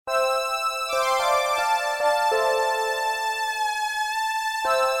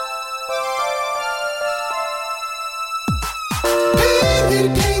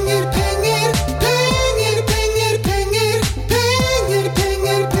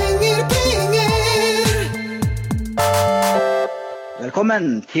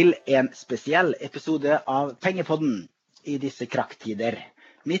Velkommen til en spesiell episode av Pengepodden i disse krakktider.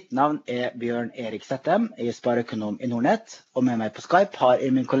 Mitt navn Bjørn Erik Settem, jeg er spareøkonom i Nordnet, og med meg på Skype har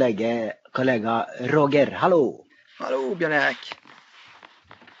jeg min kollega Roger. Hallo! Hallo, Bjørn Erik.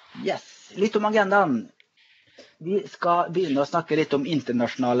 Yes, litt om agendaen. Vi skal begynne å snakke litt om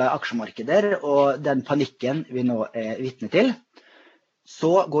internasjonale aksjemarkeder og den panikken vi nå vitne til.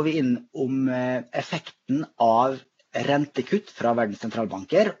 Så går vi inn om effekten av rentekutt fra verdens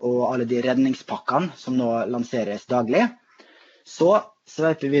sentralbanker og alle de redningspakkene som nå lanseres daglig. Så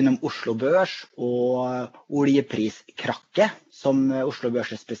sveiper vi innom Oslo Børs og oljepriskrakket som Oslo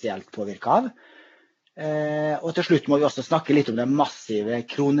Børs spesielt påvirket av. Og til slutt må vi også snakke litt om den massive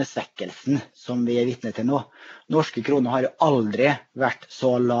kronesvekkelsen som vi vitne til nå. Norske kroner har jo aldri vært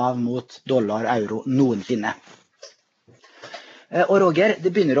så lav mot dollar og euro noensinne. Og Roger,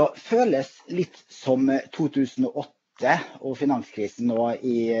 det begynner å føles litt som 2008 og finanskrisen nå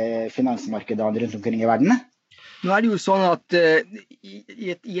i finansmarkedene rundt omkring i verden. Nå det jo sånn at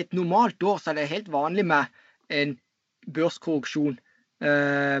i et normalt år så det helt vanlig med en børskorreksjon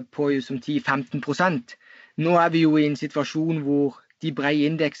på jo som 10-15%. Nå vi jo i en situasjon hvor de brede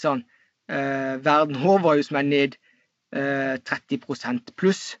indeksene verden over jo som ned 30%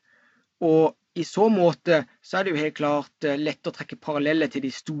 pluss. Og i så måte så det jo helt klart lett å trekke paralleller til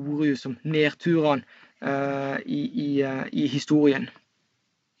de store som nedturene i historien.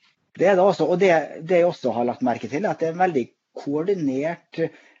 Det det også, og det jeg også har lagt merke til, at det en veldig koordinert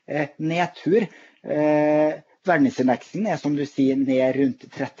nedtur. Verdensindeksen som du sier ned rundt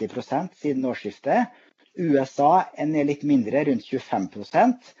 30% siden årsskiftet. USA ned litt mindre, rundt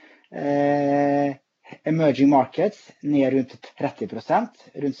 25%. Emerging markets ned rundt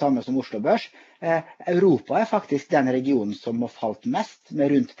 30%, rundt samme som Oslo Børs. Europa faktisk den regionen som har falt mest,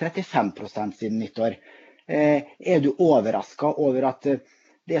 med rundt 35% siden nyttår. Du overrasket over at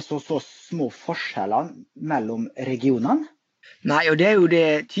det så små forskjeller mellom regionene? Nei, og det jo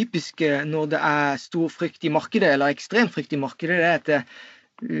det typiske når det stor frykt i markedet, eller ekstrem frykt i markedet, det at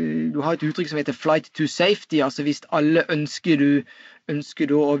du har et uttrykk som heter flight to safety, altså hvis alle ønsker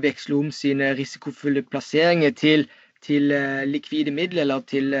da å veksle om sine risikofulle plasseringer til likvide midler eller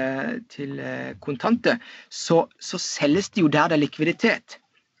til kontanter, så selges det jo der det likviditet.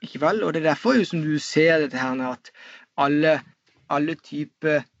 Ikke vel? Og det derfor jo som du ser dette her at alle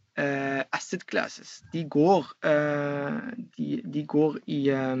typer asset classes, de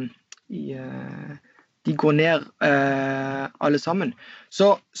går ned alle sammen.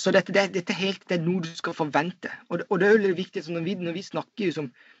 Så dette helt det noe du skal forvente. Og det jo litt viktig, så når vi snakker jo som,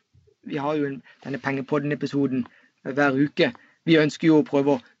 vi har jo denne Pengepodden-episoden hver uke, vi ønsker jo å prøve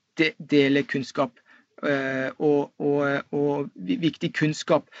å dele kunnskap, og viktig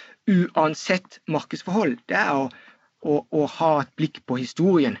kunnskap uansett markedsforhold, det å ha et blikk på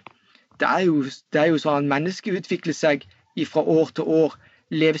historien. Det jo sånn at mennesket utvikler seg fra år til år.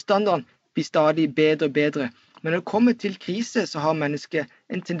 Levestandarden blir stadig bedre og bedre. Men når det kommer til krise, så har mennesket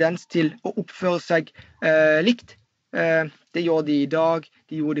en tendens til å oppføre seg likt. Det gjør de i dag,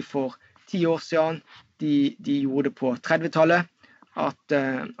 de gjorde det for 10 år siden, de gjorde det på 30-tallet,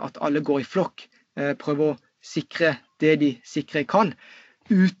 at alle går i flokk, prøver å sikre det de sikre kan,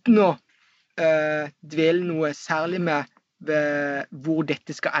 uten å dvele noe særlig med hvor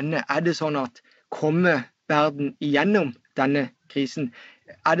dette skal ende. Det sånn at kommer verden igjennom denne krisen?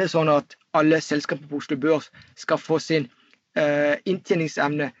 Det sånn at alle selskaper på Oslo Børs skal få sin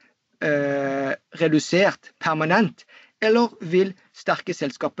inntjeningsevne redusert permanent? Eller vil sterke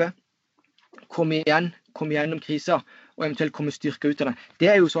selskaper komme gjennom kriser og eventuelt komme styrke ut av det?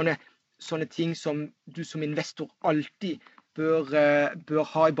 Det jo sånne ting som du som investor alltid bør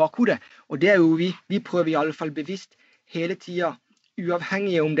ha i bakhodet. Og det jo vi prøver i alle fall bevisst hele tiden,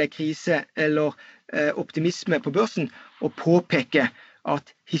 uavhengig om det krise eller optimisme på børsen, å påpeke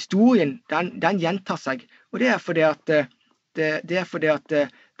at historien, den gjentar seg. Og det fordi at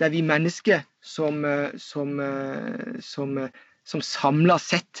det vi mennesker som samlet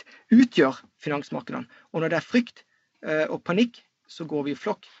sett utgjør finansmarkedene. Og når det frykt og panikk, så går vi i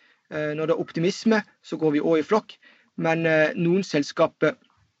flokk. Når det optimisme, så går vi også i flokk. Men noen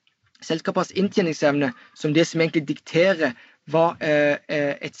selskapers inntjeningsevne, som det som egentlig dikterer hva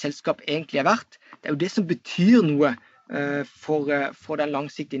et selskap egentlig verdt, det jo det som betyr noe for den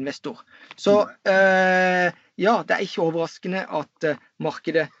langsiktige investor. Så ja, det ikke overraskende at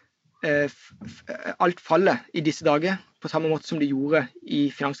markedet alt faller i disse dager, på samme måte som det gjorde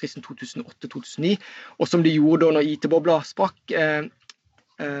i finanskrisen 2008-2009, og som det gjorde da når IT-bobla sprakk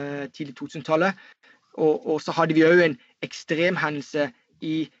tidlig 2000-tallet. Og så hadde vi jo en ekstremhendelse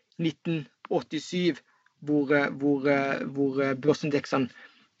i 1987 hvor børsindeksene,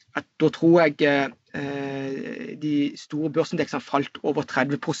 da tror jeg de store børsindeksene falt over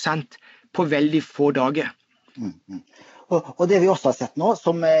 30% på veldig få dager. Og det vi også har sett nå,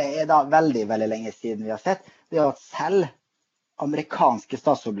 som da veldig, veldig lenge siden vi har sett, det at selv amerikanske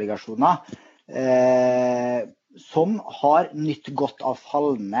statsobligasjoner som har nytt godt av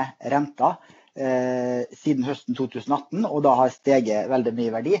fallende renter siden høsten 2018, og da har steget veldig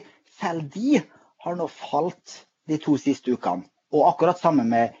mye verdi, selv de har nå falt de 2 siste ukene. Og akkurat sammen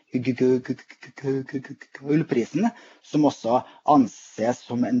med gullprisen, som også anses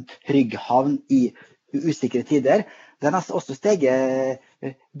som en trygg havn i usikre tider, den har også steget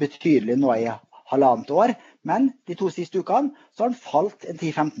betydelig nå i halvannet år, men de 2 siste ukene så har den falt en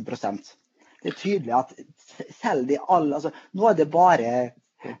 10-15%. Det tydelig at selv nå det bare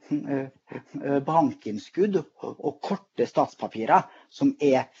bankinnskudd og korte statspapirer som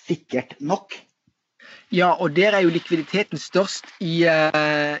sikkert nok. Ja, og der jo likviditeten størst i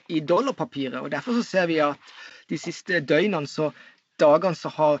dollarpapiret, og derfor så ser vi at de siste dagene så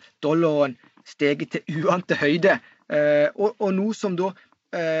har dollaren steget til uante høyde, og noe som da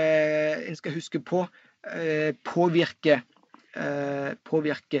en skal huske på påvirker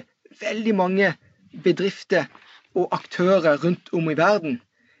veldig mange bedrifter og aktører rundt om i verden,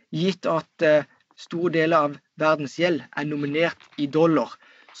 gitt at store deler av verdens gjeld nominert i dollar.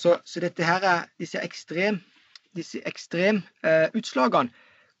 Så dette her disse ekstrem utslagene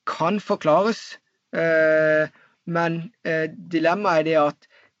kan forklares, men dilemmaet det at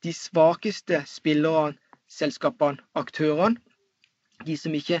de svakeste spillerne, selskapene, aktørene, de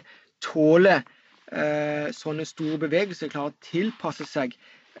som ikke tåler sånne store bevegelser, klarer å tilpasse seg,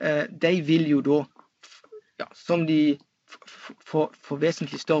 de vil jo da, som de får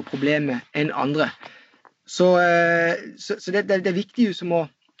vesentlig større problemer enn andre. Så det viktig som å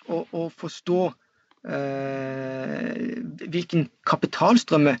forstå hvilken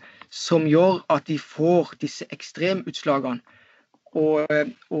kapitalstrømme som gjør at de får disse ekstremutslagene. Og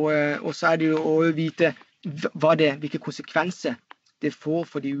så det jo å vite hvilke konsekvenser det får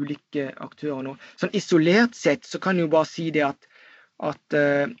for de ulike aktørene. Sånn isolert sett så kan jeg jo bare si det at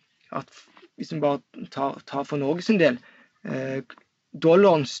hvis man bare tar for Norge sin del,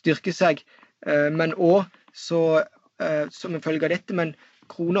 dollaren styrker seg, men også som en følge av dette, men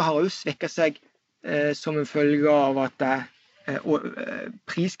kroner har også svekket seg som en følge av at det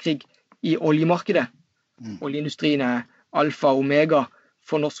priskrig i oljemarkedet. Oljeindustrien alfa og omega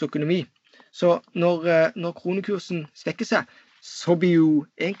for norsk økonomi. Så når kronekursen svekker seg, så blir jo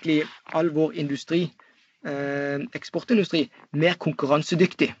egentlig all vår industri, eksportindustri, mer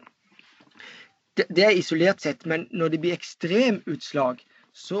konkurransedyktig. Det isolert sett, men når det blir ekstremutslag,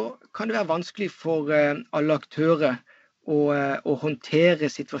 så kan det være vanskelig for alle aktører å håndtere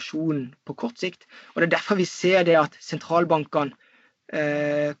situasjonen på kort sikt. Og det derfor vi ser det at sentralbankene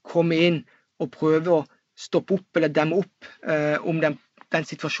kommer inn og prøver å stoppe opp eller demme opp om den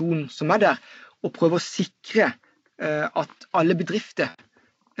situasjonen som der, og prøver å sikre at alle bedrifter,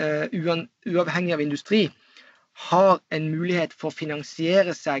 uavhengig av industri, har en mulighet for å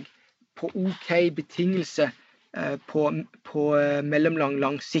finansiere seg på ok betingelser på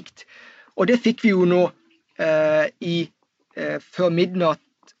mellomlang sikt. Og det fikk vi jo nå før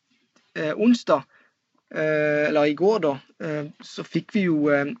midnatt onsdag, eller i går da, så fikk vi jo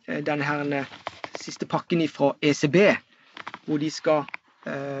denne her siste pakken fra ECB, hvor de skal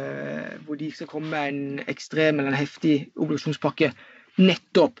komme med en ekstrem eller en heftig obligasjonspakke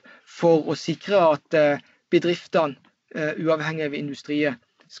nettopp for å sikre at bedriftene, uavhengig av industrier,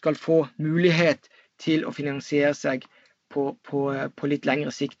 skal få mulighet til å finansiere seg på litt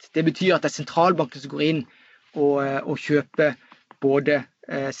lengre sikt. Det betyr at det sentralbanken som går inn og kjøper både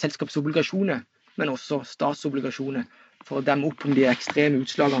selskapsobligasjoner, men også statsobligasjoner, for å demme opp om de ekstreme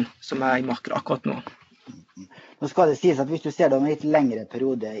utslagene som i markedet akkurat nå. Nå skal det sies at hvis du ser det om en litt lengre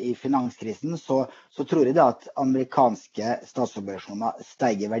periode i finanskrisen, så tror jeg at amerikanske statsobligasjoner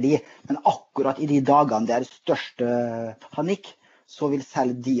steg i verdi. Men akkurat i de dagene det største panikk, så vil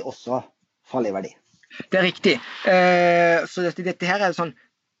selv de også falle i verdi. Det riktig. Så dette her sånn,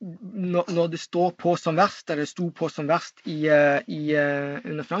 når det står på som verst, eller det sto på som verst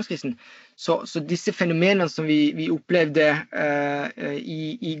under finanskrisen, så disse fenomenene som vi opplevde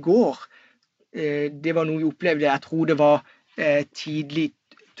i går, det var noe vi opplevde, jeg tror det var tidlig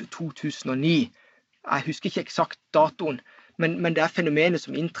 2009. Jeg husker ikke eksakt datoen, men det fenomener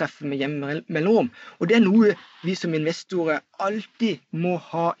som inntreffer med jevne mellomrom. Og det noe vi som investorer alltid må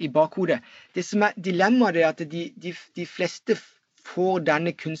ha i bakhodet. Det som dilemmaet er at de fleste får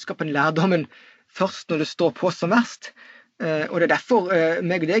denne kunnskapen, lærdommen, først når det står på som verst. og det derfor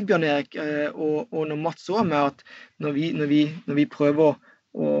meg og deg, Bjørn Erik, og når Mats så med at når vi prøver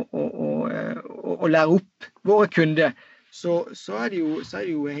å lære opp våre kunder, så er det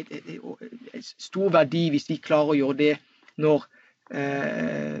jo en stor verdi hvis vi klarer å gjøre det når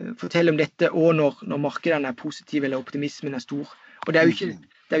fortelle om dette, og når markedene er positive eller optimismen er stor. Og det er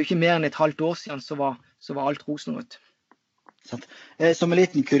jo ikke mer enn et halvt år siden så var alt rosenrødt. Som en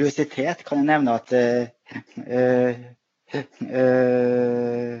liten kuriositet kan jeg nevne at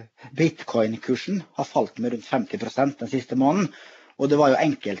Bitcoin-kursen har falt med rundt 50% den siste måneden, og det var jo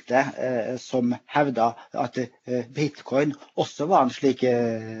enkelte som hevdet at Bitcoin også var en slik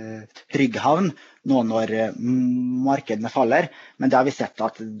trygghavn nå når markedene faller, men det har vi sett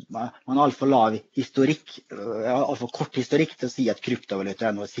at man har alt for lav historikk, alt for kort historikk til å si at kryptovaluta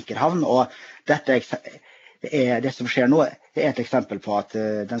er noe sikker havn, og det som skjer nå er et eksempel på at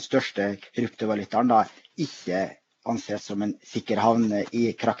den største kryptovalutaen da ikke anses som en sikker havn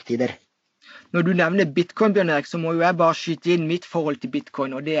i krakktider. Når du nevner Bitcoin, Bjørn Erik, så må jo jeg bare skyte inn mitt forhold til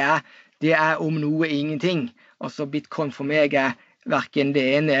Bitcoin, og det er om noe ingenting. Altså Bitcoin for meg er hverken det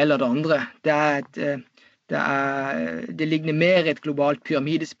ene eller det andre. Det ligner mer et globalt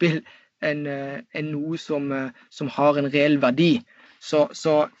pyramidespill enn noe som har en reell verdi. Så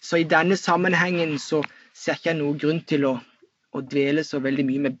i denne sammenhengen så ser jeg ikke noe grunn til å dvele så veldig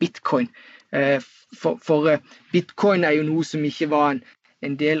mye med Bitcoin. For Bitcoin er jo noe som ikke var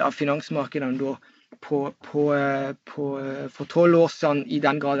en del av finansmarkedene da for 12 år siden i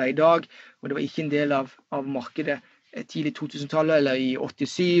den grad det er i dag, og det var ikke en del av markedet tidlig 2000-tallet eller i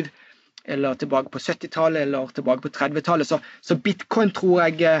 87, eller tilbake på 70-tallet eller tilbake på 30-tallet. Så Bitcoin tror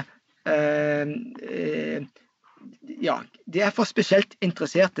jeg ja, det er for spesielt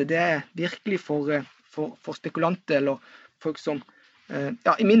interesserte. Det er virkelig for spekulanter eller folk som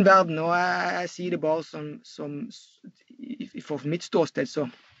ja, i min verden, og jeg sier det bare som for mitt ståsted, så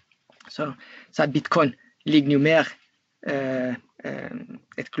er Bitcoin ligner jo mer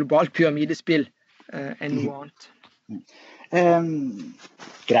et globalt pyramidespill enn noe annet.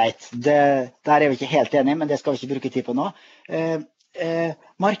 Greit, der er vi ikke helt enige, men det skal vi ikke bruke tid på nå.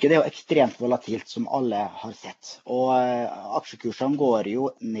 Markedet er jo ekstremt volatilt, som alle har sett, og aksjekursene går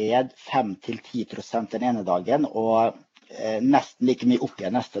jo ned 5-10% den ene dagen, og nesten like mye opp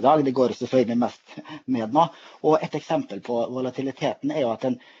igjen neste dag. Det går selvfølgelig mest ned nå. Og et eksempel på volatiliteten er jo at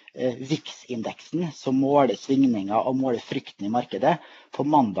den VIX-indeksen som måler svingninger og måler frykten i markedet, på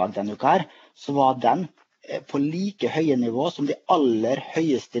mandag denne uka her, så var den på like høye nivå som de aller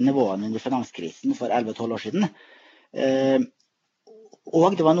høyeste nivåene under finanskrisen for 11-12 år siden.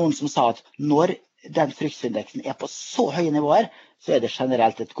 Og det var noen som sa at når den fryktsindeksen er på så høye nivåer, så er det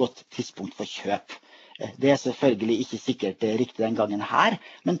generelt et godt tidspunkt for kjøp. Det er selvfølgelig ikke sikkert riktig den gangen her,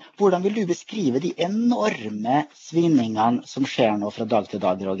 men hvordan vil du beskrive de enorme svingningene som skjer nå fra dag til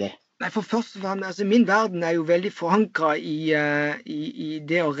dag, Roger? Nei, for først og fremst, altså min verden er jo veldig forankret i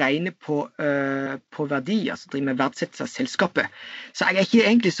det å regne på verdi, altså drive med verdsettelse av selskapet. Så jeg er ikke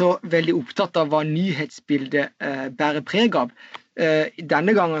egentlig så veldig opptatt av hva nyhetsbildet bærer preg av.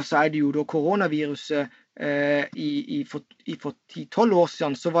 Denne gangen så er det jo da koronaviruset. For 10-12 år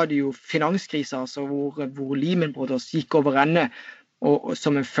siden så var det jo finanskriser, altså hvor Lehman Brothers gikk over ende, og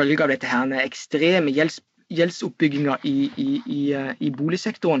som en følge av dette her ekstreme gjeldsoppbygginger i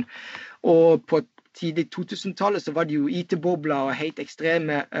boligsektoren. Og på tidlig 2000-tallet så var det jo IT-bobler og helt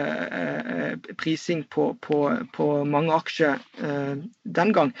ekstreme prising på mange aksjer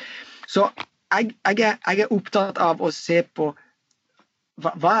den gang. Så jeg er opptatt av å se på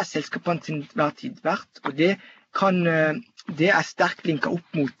hva er selskapene til hver tid verdt, og det er sterkt linket opp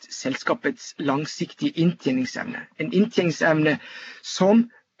mot selskapets langsiktige inntjeningsevne. En inntjeningsevne som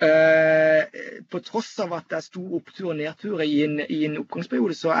på tross av at det er stor opptur og nedtur i en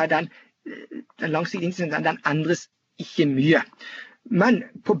oppgangsperiode, så er den langsiktige inntjeningsevnen, den endres ikke mye. Men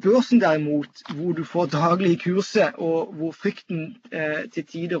på børsen derimot, hvor du får daglige kurser, og hvor frykten til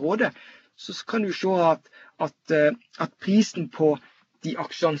tider råder, så kan du se at prisen på de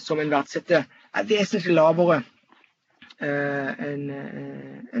aksjene som en verdsetter er vesentlig lavere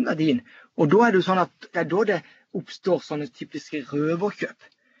enn verdien. Og da er det jo sånn at det er da det oppstår sånne typiske røverkjøp.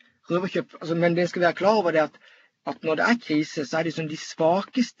 Altså, men det skal være klar over det at når det er krise, så er det sånn de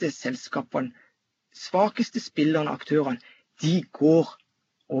svakeste selskapene, svakeste spillerne, aktørene, de går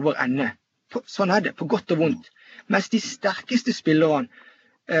over ende. Sånn er det, på godt og vondt. Mens de sterkeste spillerne,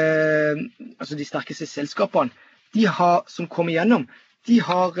 altså de sterkeste selskapene, de har, som kommer gjennom, de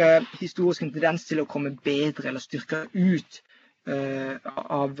har historisk en tendens til å komme bedre eller styrke ut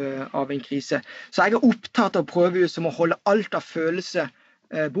av en krise. Så jeg er opptatt av å prøve som å holde alt av følelse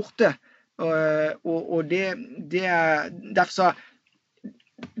borte. og det derfor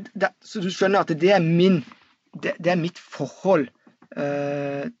så du skjønner at det mitt forhold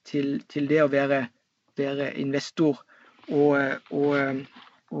til det å være investor og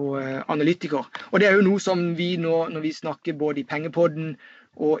analytiker. Og det jo noe som vi nå, når vi snakker både i Pengepodden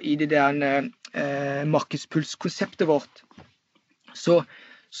og i det der markedspulskonseptet vårt, så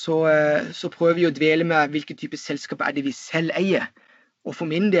prøver vi å dvele med hvilke type selskaper det vi selv eier. Og for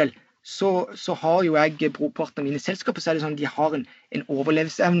min del så har jo jeg brorparten av mine selskaper, så det sånn at de har en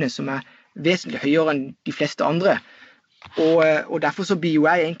overlevelsesevne som vesentlig høyere enn de fleste andre. Og derfor så blir jo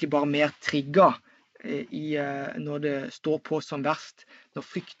jeg egentlig bare mer trigget når det står på som verst, når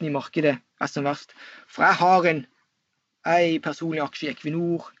frykten i markedet som verst. For jeg har en personlig aksje i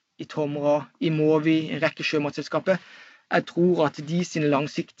Equinor, i Tomra, i Movi, en rekke sjømatselskaper. Jeg tror at de sine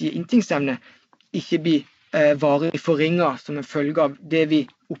langsiktige inntektsevne ikke blir varig forringet som en følge av det vi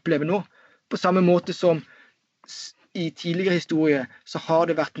opplever nå. På samme måte som i tidligere historie så har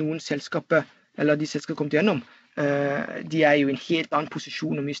det vært noen selskaper, eller de selskaper kommet gjennom, de jo i en helt annen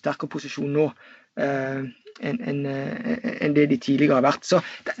posisjon og mye sterkere posisjon nå enn det de tidligere har vært. Så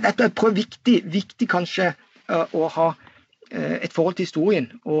dette viktig kanskje å ha et forhold til historien,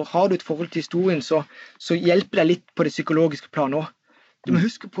 og har du et forhold til historien så hjelper det litt på det psykologiske plan også. Du må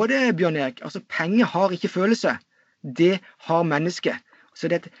huske på det, Bjørn Erik, altså penger har ikke følelse, det har mennesket. Så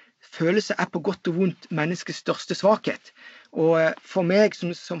følelse på godt og vondt menneskets største svakhet. Og for meg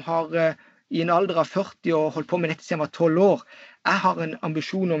som har i en alder av 40 og holdt på med dette siden jeg var 12 år, jeg har en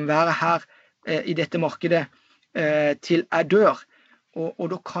ambisjon om å være her i dette markedet til jeg dør. Og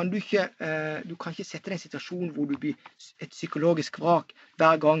da kan du kan ikke sette deg i en situasjon hvor du blir et psykologisk vrak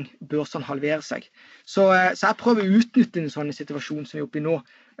hver gang børsen halverer seg. Så jeg prøver å utnytte en sånn situasjon som vi oppe i nå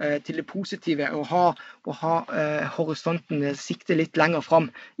til det positive, og ha horisonten, sikte litt lenger frem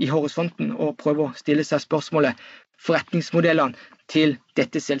i horisonten og prøve å stille seg spørsmålet, forretningsmodellene til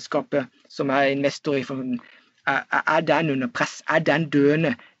dette selskapet som investor i, den under press, den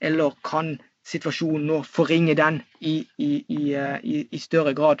døende, eller kan situasjonen nå forringe den i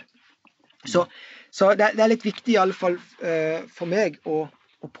større grad. Så det litt viktig i alle fall for meg å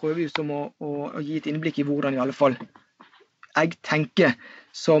prøve å gi et innblikk i hvordan i alle fall jeg tenker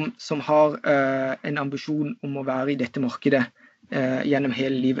som har en ambisjon om å være i dette markedet gjennom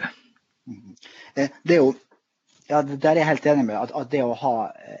hele livet. Det jo, ja, der jeg helt enig med at det å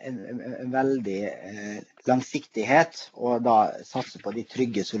ha en veldig langsiktighet og da satse på de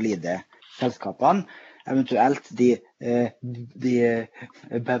trygge, solide selskapene, eventuelt de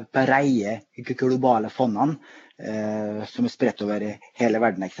breie globale fondene som spredt over hele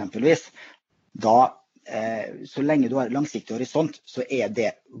verden eksempelvis, da så lenge du har langsiktig horisont, så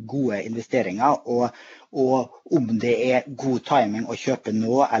det gode investeringer, og om det god timing å kjøpe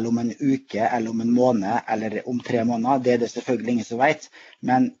nå, eller om en uke, eller om en måned, eller om 3 måneder, det det selvfølgelig ingen som vet,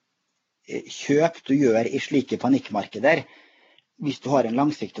 men kjøp du gjør i slike panikkmarkeder, hvis du har en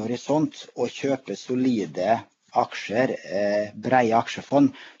langsiktig horisont og kjøper solide aksjer, breie aksjefond,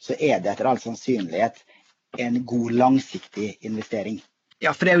 så det etter all sannsynlighet en god langsiktig investering.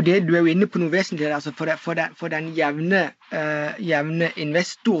 Ja, for det jo det, du jo inne på noe vesentlig, altså for den jevne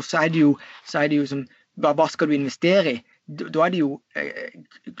investor, så det jo som, hva skal du investere i? Da det jo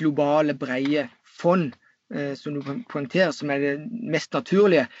globale, breie fond, som du poengterer, som det mest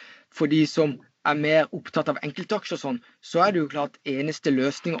naturlige, for de som mer opptatt av enkeltaksjer og sånn, så det jo klart eneste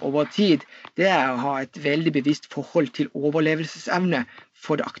løsning over tid, det å ha et veldig bevisst forhold til overlevelsesevne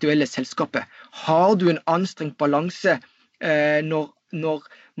for det aktuelle selskapet. Har du en anstrengt balanse når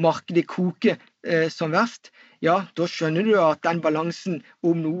markedet koker som verst, ja, da skjønner du at den balansen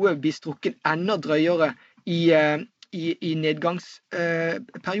om noe blir strukket enda drøyere i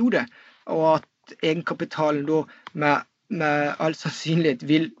nedgangsperiode, og at egenkapitalen da med all sannsynlighet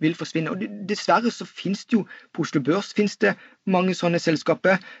vil forsvinne. Og dessverre så finnes det jo, på Oslo Børs finnes det mange sånne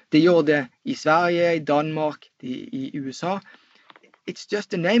selskaper. Det gjør det i Sverige, i Danmark, i USA. It's just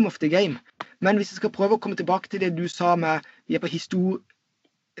the name of the game. Men hvis jeg skal prøve å komme tilbake til det du sa med, vi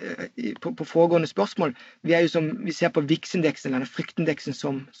på foregående spørsmål, vi ser på VIX-indeksen, eller fryktindeksen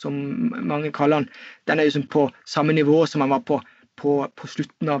som mange kaller den. Den jo som på samme nivå som man var på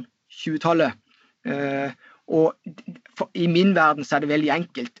slutten av 20-tallet. Og i min verden så det veldig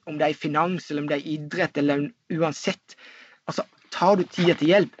enkelt, om det finans, eller om det idrett, eller uansett. Altså, tar du tida til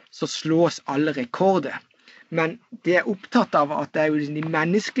hjelp, så slås alle rekorder. Men det opptatt av at det jo de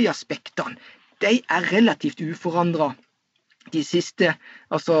menneskelige aspektene, de relativt uforandret de siste,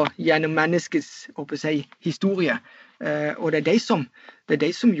 altså gjennom menneskets historie. Og det de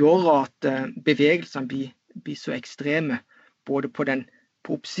som gjør at bevegelsene blir så ekstreme, både på den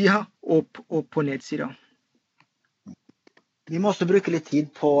på oppsida og på nedsida. Vi må også bruke litt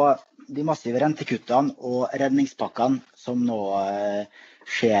tid på de massive rentekuttene og redningspakkene som nå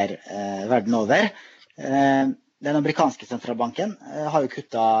skjer verden over. Den amerikanske sentralbanken har jo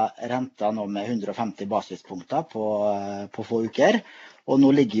kuttet renta nå med 150 basispunkter på få uker, og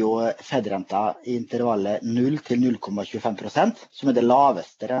nå ligger jo Fed-renta i intervallet 0 til 0,25%, som det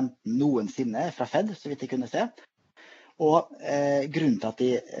laveste renten noensinne fra Fed, så vidt jeg kunne se. Og grunnen til at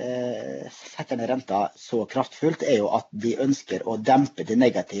de setter ned renta så kraftfullt jo at de ønsker å dempe de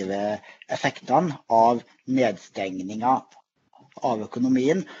negative effektene av nedstengninga av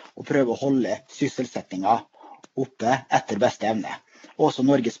økonomien og prøve å holde sysselsettinga oppe etter beste evne. Også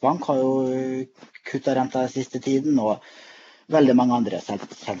Norges Bank har jo kuttet renta den siste tiden, og veldig mange andre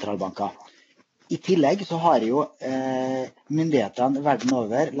sentralbanker. I tillegg så har jo myndighetene verden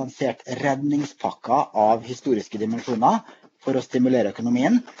over lansert redningspakker av historiske dimensjoner for å stimulere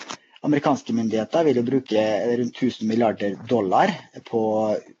økonomien. Amerikanske myndigheter vil jo bruke rundt 1000 milliarder dollar på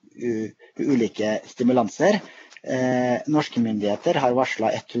ulike stimulanser. Norske myndigheter har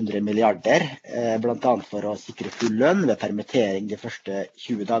varslet 100 milliarder, blant annet for å sikre full lønn ved permittering de første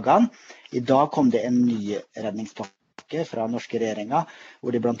 20 dagene. I dag kom det en ny redningspakke fra norske regjeringer,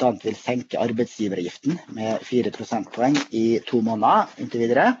 hvor de blant annet vil senke arbeidsgiveravgiften med 4 prosentpoeng i 2 måneder inntil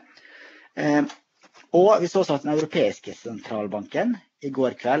videre. Og vi så også at den europeiske sentralbanken i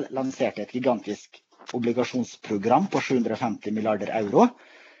går kveld lanserte et gigantisk obligasjonsprogram på 750 milliarder euro.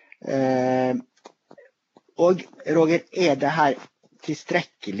 Og Roger, det her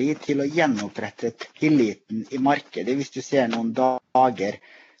tilstrekkelig til å gjenopprette tilliten i markedet hvis du ser noen dager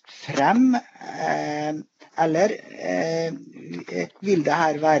frem, eller vil det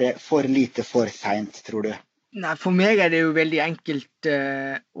her være for lite for sent, tror du? Nei, for meg det jo veldig enkelt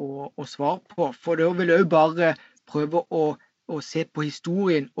å svare på, for da vil jeg jo bare prøve å se på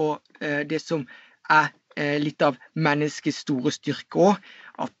historien og det som litt av menneskets store styrke også,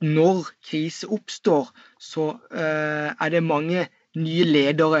 at når krise oppstår, så det mange nye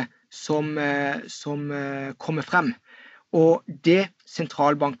ledere som kommer frem. Og det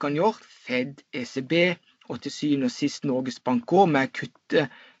sentralbankene gjør, Fed, ECB og til syvende og sist Norges Bank også, med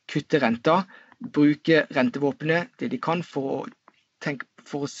kutte renta, bruke rentevåpenet det de kan for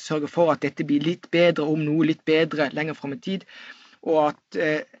å sørge for at dette blir litt bedre, om noe litt bedre lenger frem i tid, og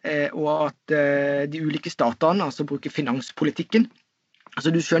at de ulike statene altså bruker finanspolitikken. Altså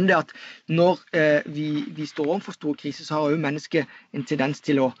du skjønner at når vi står overfor store kriser, så har jo mennesker en tendens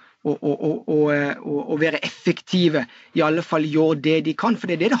til å være effektive, i alle fall gjøre det de kan, for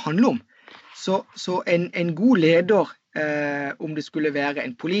det det handler om. Så en god leder, om det skulle være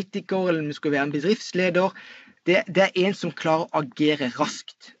en politiker eller om det skulle være en bedriftsleder, det en som klarer å agere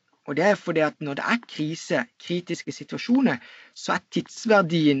raskt. Og det fordi at når det krise, kritiske situasjoner, så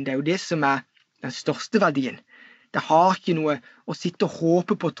tidsverdien, det jo det som den største verdien. Det har ikke noe å sitte og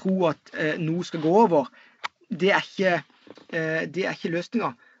håpe på å tro at noe skal gå over. Det ikke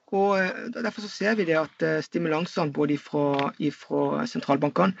løsninger. Og derfor så ser vi det at stimulansene både fra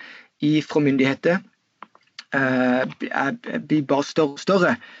sentralbankene, fra myndigheter, blir bare større og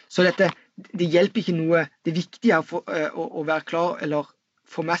større. Så det hjelper ikke noe. Det viktige å være klar, eller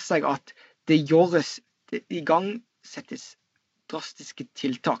få med seg at det gjøres, i gang settes drastiske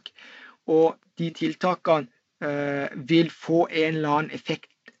tiltak. Og de tiltakene vil få en eller annen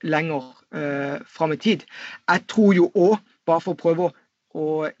effekt lenger frem i tid. Jeg tror jo også, bare for å prøve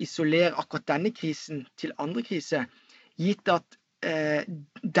å isolere akkurat denne krisen til andre kriser, gitt at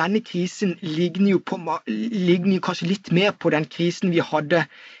denne krisen ligner jo kanskje litt mer på den krisen vi hadde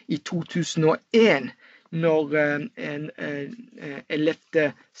i 2001, når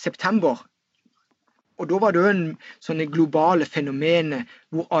 11. september. Og da var det jo sånne globale fenomener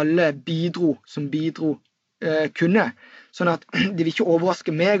hvor alle bidro kunne. Sånn at det vil ikke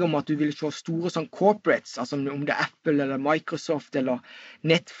overraske meg om at du vil se store sånn corporates, altså om det Apple eller Microsoft eller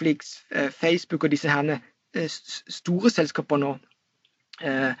Netflix, Facebook og disse herne store selskaper nå.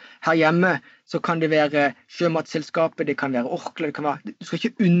 Her hjemme så kan det være sjømatselskapet, det kan være Orkla, det kan være, du skal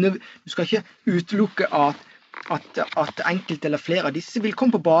ikke utelukke at enkelte eller flere av disse vil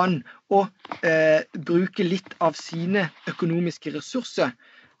komme på banen og bruke litt av sine økonomiske ressurser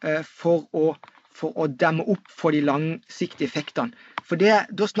for å demme opp for de langsiktige effektene. For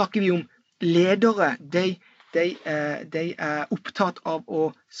da snakker vi om ledere, de opptatt av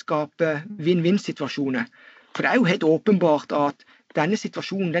å skape win-win-situasjoner. For det jo helt åpenbart at denne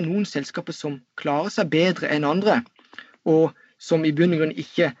situasjonen, det noen selskaper som klarer seg bedre enn andre, og som i bunn og grunn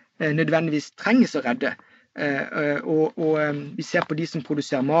ikke nødvendigvis trenger å redde. Og vi ser på de som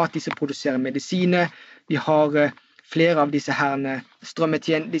produserer mat, de som produserer medisiner. Vi har flere av disse herne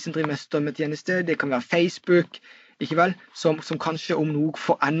de som driver med strømmetjenester, det kan være Facebook, ikke vel, som kanskje om noe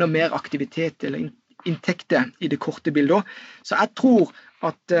får enda mer aktivitet eller inntekter i det korte bildet. Så jeg tror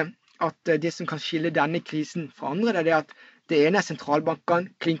at det som kan skille denne krisen fra andre, det er at det ene er sentralbankene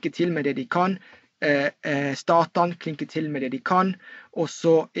klinker til med det de kan, statene klinker til med det de kan, og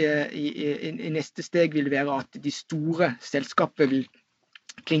så i neste steg vil det være at de store selskapene vil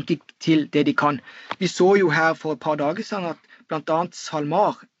klinke til det de kan. Vi så jo her for et par dager siden at blant annet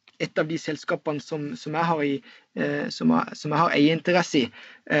SalMar, et av de selskapene som jeg har eierinteresse i,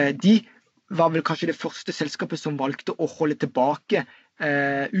 de var vel kanskje det første selskapet som valgte å holde tilbake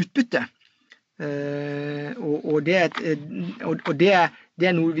utbytte. Og det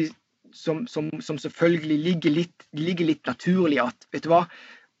er noe som selvfølgelig ligger litt naturlig at, vet du hva,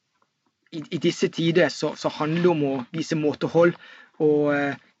 i disse tider så handler det om å vise måtehold og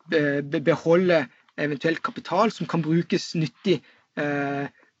beholde eventuelt kapital som kan brukes nyttig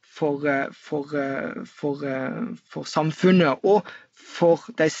for samfunnet og for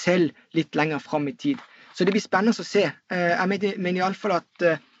deg selv litt lenger frem i tid. Så det blir spennende å se. Jeg mener i alle fall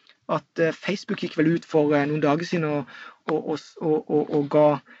at Facebook gikk vel ut for noen dager siden og ga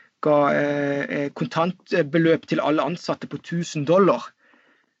kontantbeløp til alle ansatte på $1,000.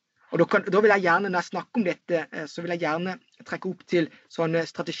 Og da vil jeg gjerne, når jeg snakker om dette, så vil jeg gjerne trekke opp til sånne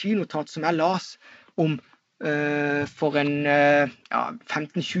strateginotat som jeg las om for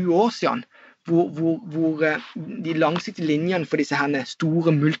 15-20 år siden, hvor de langsiktige linjene for disse herne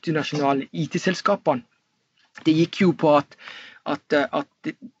store multinasjonale IT-selskapene, det gikk jo på at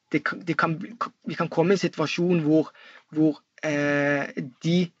vi kan komme i en situasjon hvor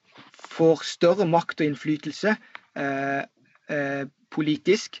de får større makt og innflytelse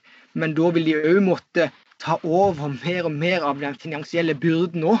politisk, men da vil de også måtte ta over mer og mer av den finansielle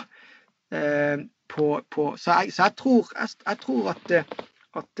byrden nå. Så jeg tror at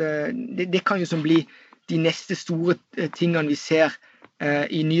det kan jo som bli de neste store tingene vi ser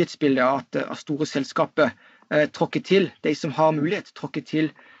i nyhetsbildet, at store selskaper tråkker til, de som har mulighet tråkker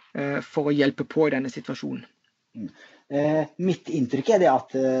til for å hjelpe på i denne situasjonen. Mitt inntrykk er det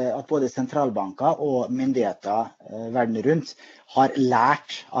at både sentralbanker og myndigheter verden rundt har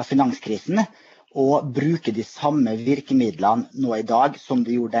lært av finanskrisen og bruker de samme virkemidlene nå i dag som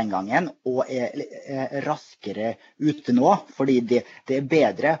de gjorde den gangen, og er raskere ute nå, fordi det er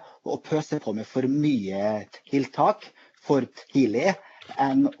bedre å pøse på med for mye tiltak for tidlig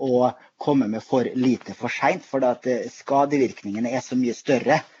enn å komme med for lite for sent, for at skadevirkningene er så mye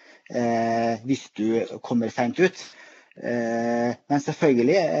større hvis du kommer sent ut. Men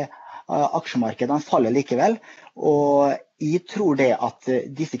selvfølgelig, aksjemarkedene faller likevel, og jeg tror det at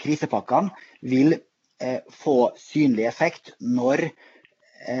disse krisepakkene vil få synlig effekt når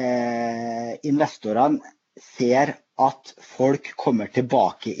investorene ser at folk kommer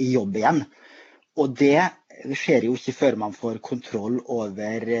tilbake i jobb igjen. Og det skjer jo ikke før man får kontroll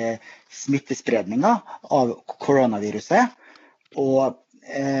over smittespredningen av koronaviruset, og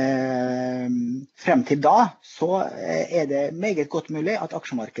frem til da så er det meget godt mulig at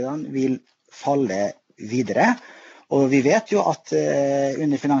aksjemarkedene vil falle videre. Og vi vet jo at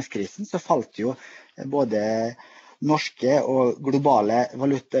under finanskrisen så falt jo både norske og globale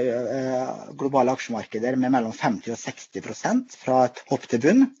aksjemarkeder med mellom 50 og 60% fra topp til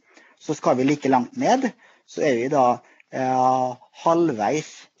bunn. Så skal vi like langt ned, så er vi da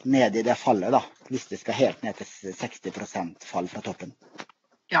halvveis ned i det fallet da, hvis det skal helt ned til 60% fall fra toppen.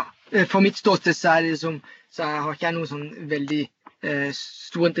 Ja, for mitt ståsted så er det så jeg har ikke noen sånn veldig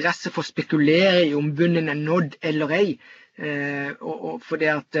stor interesse for å spekulere i om bunnen er nådd eller ei. Og for det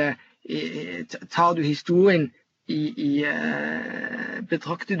at tar du historien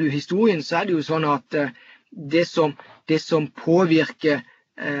betrakter du historien, så er det jo sånn at det som påvirker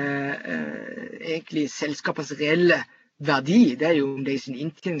egentlig selskapets reelle verdi, det er jo om de sin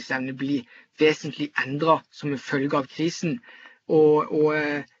inntjeningsevne blir vesentlig endret som en følge av krisen. Og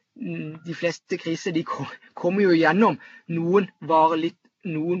de fleste kriser de kommer jo igjennom. Noen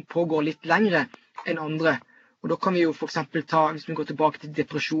pågår litt lengre enn andre. Og da kan vi jo for eksempel ta, hvis vi går tilbake til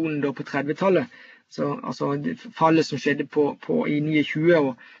depresjonen da på 30-tallet, altså fallet som skjedde i 29,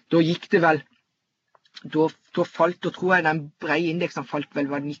 og da gikk det vel, da falt, da tror jeg den brede indeksen falt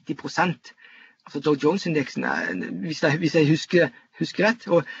vel var 90%. Altså Dow Jones-indeksen, hvis jeg husker rett.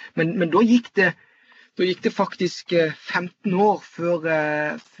 Men da gikk det faktisk 15 år før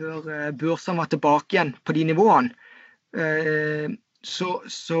børsen var tilbake igjen på de nivåene. Så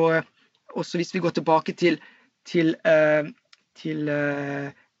også hvis vi går tilbake til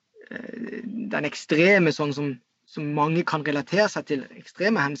den ekstreme, sånn som mange kan relatere seg til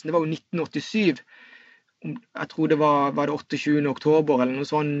ekstreme hendelsen, det var jo 1987. jeg tror det var det 28. oktober eller noe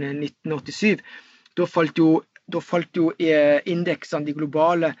sånn 1987, da falt jo indeksene, de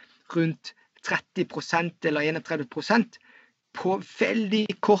globale, rundt 30% eller 31% på veldig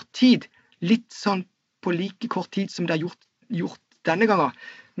kort tid. Litt sånn på like kort tid som det har gjort denne gangen.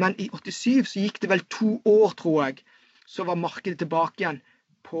 Men i 87 så gikk det vel 2 år, tror jeg, så var markedet tilbake igjen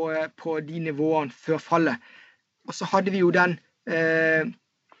på de nivåene før fallet. Og så hadde vi jo den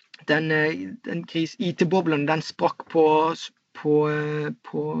IT-boblen, den sprakk på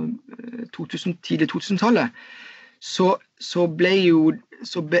tidlig 2000-tallet. Så ble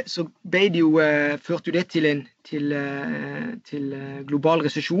det jo førte jo det til global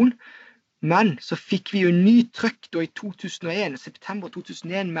resesjon. Men så fikk vi jo en ny trøkk da i 2001, september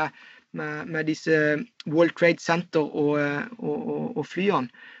 2001, med disse World Trade Center og flyene.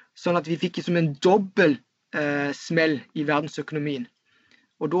 Sånn at vi fikk som en dobbel smell i verdensøkonomien.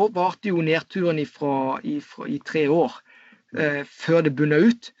 Og da var det jo nedturen i 3 år før det bunnet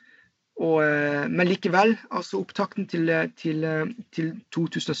ut. Men likevel, altså opptakten til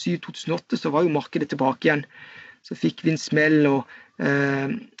 2007-2008, så var jo markedet tilbake igjen. Så fikk vi en smell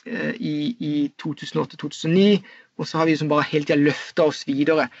i 2008-2009, og så har vi bare hele tiden løftet oss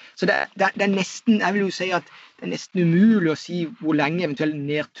videre. Så det er nesten, jeg vil jo si at det er nesten umulig å si hvor lenge eventuell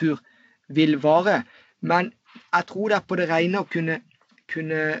nedtur vil vare. Men jeg tror det er på det rene å kunne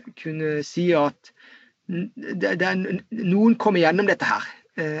si at noen kommer gjennom dette her.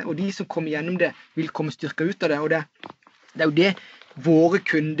 Og de som kommer gjennom det vil komme styrket ut av det, og det er jo det våre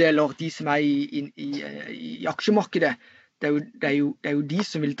kunder, eller de som i aksjemarkedet, det er jo de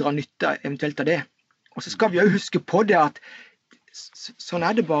som vil dra nytte eventuelt av det. Og så skal vi jo huske på det at sånn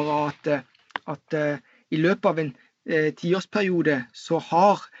er det bare at i løpet av en 10-årsperiode så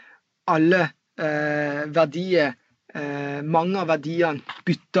har alle verdier, mange av verdiene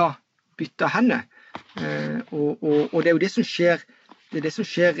bytta henne. Og det er jo det som skjer. Det er det som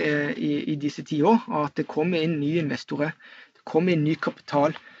skjer i disse 10 år, at det kommer inn nye investorer, det kommer inn ny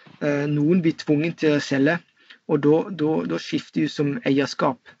kapital, noen blir tvunget til å selge, og da skifter jo som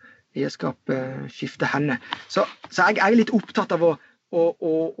eierskap skifter henne. Så jeg er litt opptatt av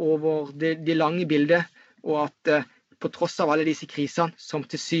over det lange bildet, og at på tross av alle disse krisene, som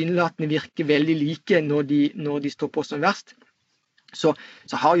tilsynelatende virker veldig like når de står på som verst, så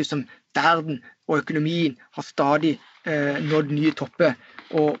har jo som verden og økonomien har stadig nådd nye topper,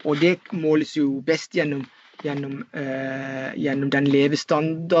 og det måles jo best gjennom den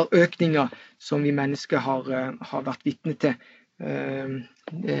levestandardøkningen som vi mennesker har vært vitne til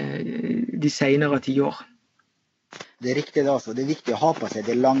de senere 10 år. Det er riktig det også. Det er viktig å ha på seg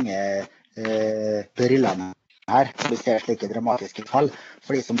de lange brillene her, når du ser slike dramatiske tall.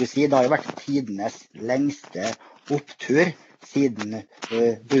 Fordi som du sier, det har jo vært tidenes lengste opptur siden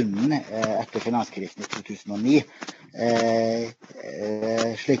bunnen etter finanskrisen i 2009.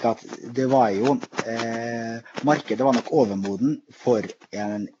 Slik at det var jo markedet var nok overmoden for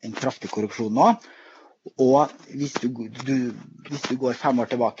en kraftig korreksjon nå. Og hvis du går 5 år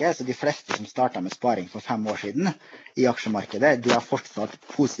tilbake, så de fleste som startet med sparing for 5 år siden i aksjemarkedet, de har fortsatt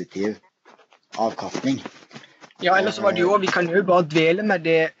positiv avkastning. Ja, ellers var det jo, vi kan jo bare dvele med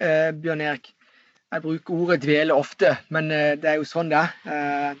det, Bjørn Erik. Jeg bruker ordet dvele ofte, men det er jo sånn det er.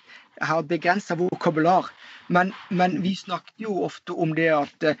 Jeg har begrenset vokabular, men vi snakket jo ofte om det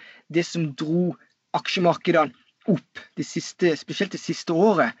at det som dro aksjemarkedene opp spesielt det siste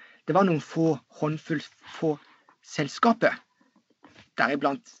året, det var noen håndfull selskaper.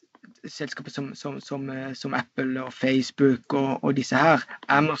 Deriblant selskaper som Apple og Facebook og disse her,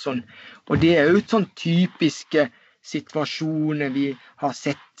 Amazon. Og det er jo sånn typiske situasjoner vi har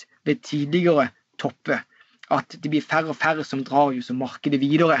sett ved tidligere toppe, at det blir færre og færre som drar jo som markedet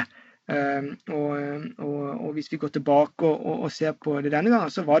videre. Og hvis vi går tilbake og ser på det denne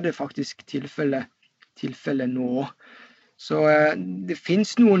gangen, så var det faktisk tilfelle nå. Så det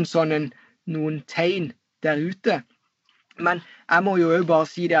finnes noen tegn der ute. Men jeg må jo bare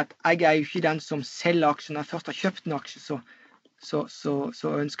si det at jeg er jo ikke den som selger aksjer. Når jeg først har kjøpt en aksje, så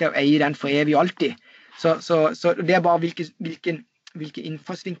ønsker jeg å eie den for evig alltid. Så det er bare hvilken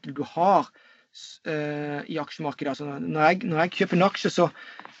innfallsvinkel du har i aksjemarkedet. Altså når jeg kjøper en aksje, så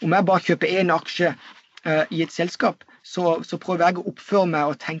om jeg bare kjøper en aksje i et selskap, så prøver jeg å oppføre meg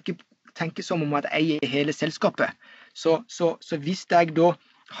og tenke som om at jeg eier hele selskapet. Så hvis jeg da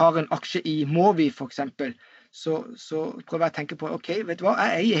har en aksje i Movi for eksempel, så prøver jeg å tenke på, ok, vet du hva,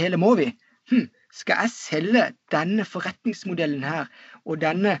 jeg eier hele Movi. Skal jeg selge denne forretningsmodellen her, og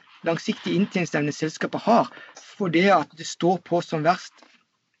denne langsiktige inntjeningsevne selskapet har, for det at det står på som verst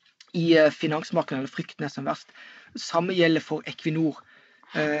i finansmarkedet, eller frykten er som verst? Samme gjelder for Equinor.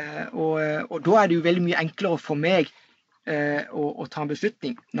 Og da det jo veldig mye enklere for meg å ta en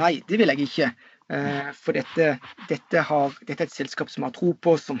beslutning. Nei, det vil jeg ikke. For dette er et selskap som har tro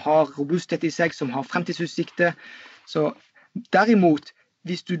på, som har robusthet i seg, som har fremtidsutsikter. Så derimot,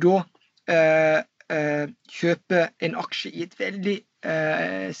 hvis du da kjøper en aksje i et veldig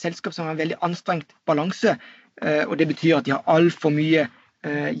selskap som har en veldig anstrengt balanse, og det betyr at de har alt for mye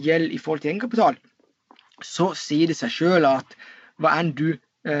gjeld i forhold til egenkapital, så sier det seg selv at hva enn du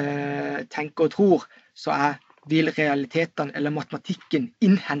tenker og tror, så vil realitetene eller matematikken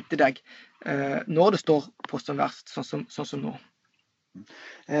innhente deg når det står på som verst, sånn som nå.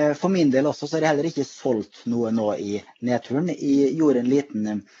 For min del også, så har jeg heller ikke solgt noe nå i nedturen. Jeg gjorde en liten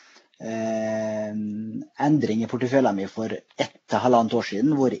endring i porteføljen min for 1,5 år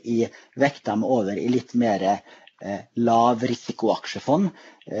siden, hvor jeg vekta meg over i litt mer lav risikoaksjefond,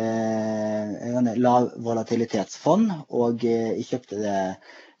 lav volatilitetsfond, og jeg kjøpte det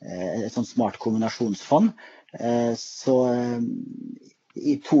et sånt smart kombinasjonsfond. Så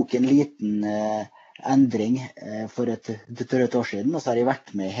jeg tok en liten endring for et år siden, og så har jeg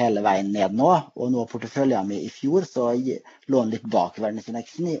vært med hele veien ned nå, og nå porteføljen min i fjor, så jeg lå den litt bak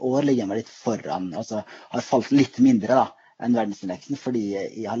verdensindeksen. I år ligger den litt foran, altså har falt litt mindre da, enn verdensindeksen, fordi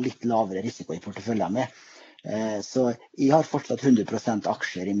jeg har litt lavere risiko i porteføljen min. Så jeg har fortsatt 100%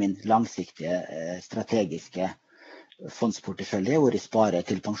 aksjer i min langsiktige strategiske fondsportefølje, hvor jeg sparer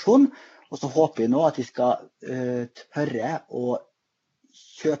til pensjon, og så håper jeg nå at vi skal tørre å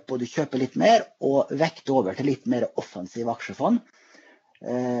kjøpe litt mer og vekte over til litt mer offensiv aksjefond.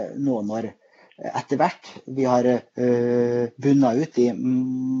 Nå når etter hvert vi har bunnet ut i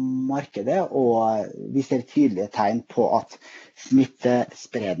markedet, og vi ser tydelige tegn på at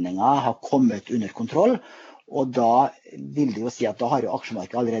smittespredningen har kommet under kontroll, og da vil det jo si at da har jo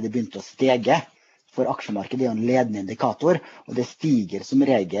aksjemarkedet allerede begynt å stege. For aksjemarkedet er jo en ledende indikator, og det stiger som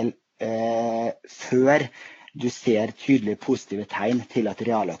regel før du ser tydelige positive tegn til at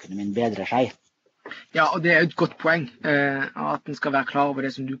realøkonomien bedrer seg. Ja, og det et godt poeng at den skal være klar over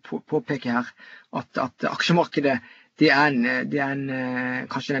det som du påpeker her, at aksjemarkedet det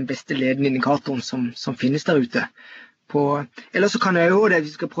kanskje den beste ledende indikatoren som finnes der ute. Eller så kan jeg jo det,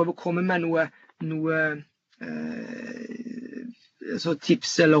 hvis vi skal prøve å komme med noe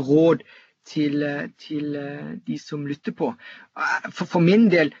tips eller råd til de som lytter på. For min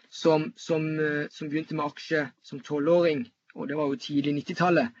del, som begynte med aksje som 12-åring, og det var jo tidlig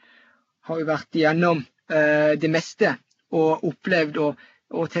 90-tallet, har jo vært igjennom det meste, og opplevd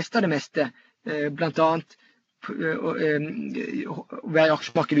og testet det meste, blant annet å være i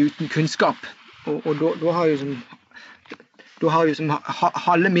aksjemarkedet uten kunnskap. Og da har jo som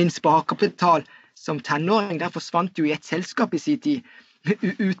halve min sparekapital som tenåring, der forsvant jo i et selskap i sin tid,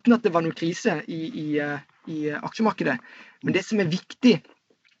 uten at det var noen krise i aksjemarkedet. Men det som viktig,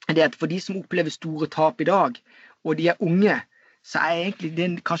 det at for de som opplever store tap i dag, og de unge, så egentlig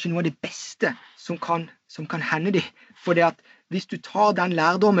det kanskje noe av det beste som kan hende de. For det at hvis du tar den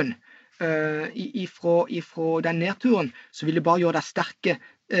lærdommen ifra den nedturen, så vil det bare gjøre deg sterke,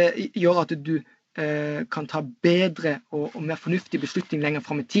 gjøre at du kan ta bedre og mer fornuftig beslutning lenger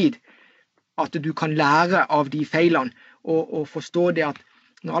frem i tid. At du kan lære av de feilene, og forstå det at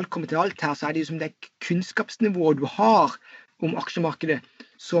når alt kommer til alt her, så det jo som det kunnskapsnivået du har om aksjemarkedet,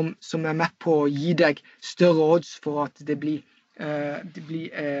 som med på å gi deg større odds for at det blir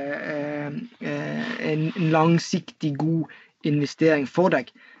en langsiktig god investering for deg.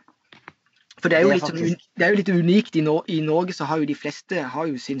 For det jo litt unikt i Norge, så har jo de fleste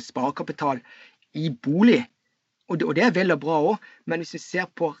sin sparekapital i bolig. Og det vel og bra også, men hvis vi ser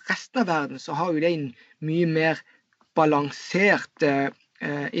på resten av verden, så har jo det en mye mer balansert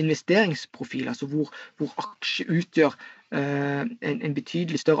investeringsprofil, altså hvor aksje utgjør en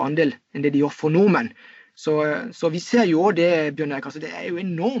betydelig større andel enn det de gjør for nordmenn. Så vi ser jo det, Bjørn Erik, altså det jo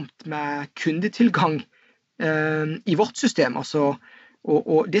enormt med kundetilgang i vårt system, altså,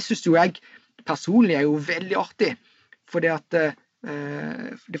 og det synes jo jeg personlig jo veldig artig, for det at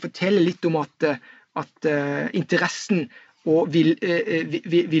det forteller litt om at interessen og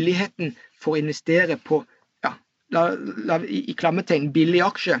villigheten for å investere på i klammetegn billig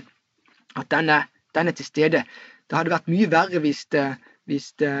aksje, at den til stede. Det hadde vært mye verre hvis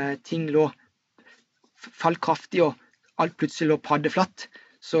ting falt kraftig og alt plutselig lå paddeflatt.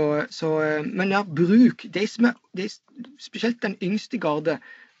 Men ja, bruk spesielt den yngste garde,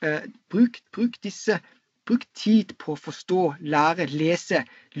 bruk tid på å forstå, lære, lese,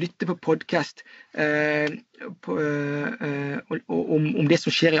 lytte på podcast om det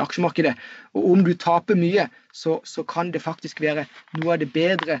som skjer i aksjemarkedet. Og om du taper mye, så kan det faktisk være noe av det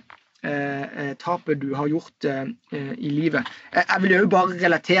bedre tapet du har gjort i livet. Jeg vil jo bare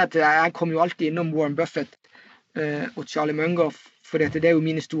relatere til det. Jeg kommer jo alltid innom Warren Buffett og Charlie Munger, for det er jo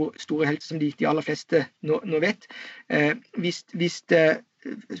mine store helter som de aller fleste nå vet. Hvis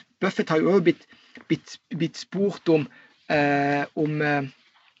Buffett har jo også blitt spurt om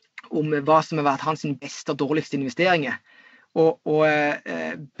hva som har vært hans beste og dårligste investeringer. Og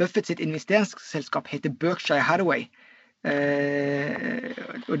Buffett sitt investeringsselskap heter Berkshire Hathaway.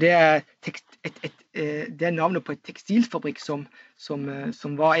 Og det er navnet på et tekstilfabrikk som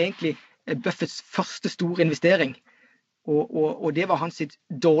var egentlig Buffetts første store investering. Og det var hans sitt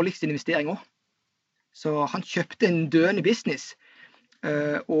dårligste investering også. Så han kjøpte en døende business.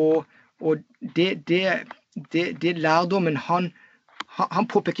 Og det lærdommen han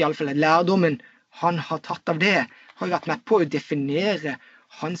påpeker i alle fall at lærdommen han har tatt av det, har jo vært med på å definere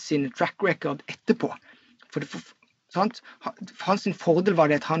hans track record etterpå. Hans fordel var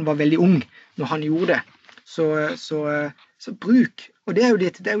det at han var veldig ung når han gjorde det. Så bruk. Og det er jo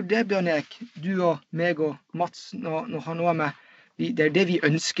det, Bjørn Erik, du og meg og Mats, når han nå er med, det er det vi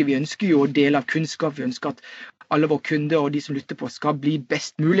ønsker. Vi ønsker jo å dele av kunnskap. Vi ønsker at alle våre kunder og de som lytter på skal bli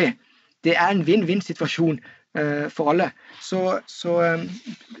best mulig. Det er en win-win-situasjon for alle. Så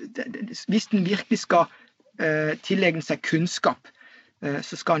hvis den virkelig skal tillegge seg kunnskap,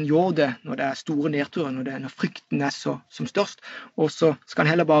 så skal han gjøre det når det er store nedturer, når frykten er som størst, og så skal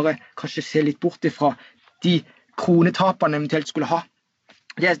han heller bare kanskje se litt bort ifra de kronetapene eventuelt skulle ha.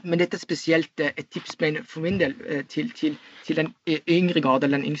 Men dette er spesielt et tips for min del til den yngre garde,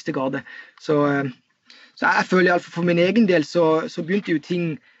 eller den yngste garde. Så jeg føler i alle fall for min egen del, så begynte jo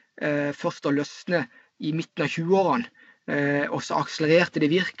ting først å løsne i midten av 20-årene, og så akselererte det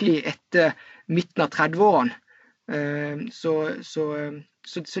virkelig etter midten av 30-årene. Så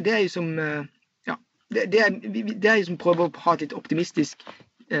det er jo som det er jo som prøver å ha et litt optimistisk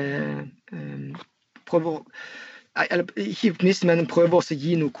eller ikke optimistisk, men prøver også å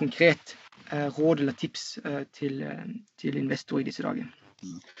gi noe konkret råd eller tips til investorer i disse dager.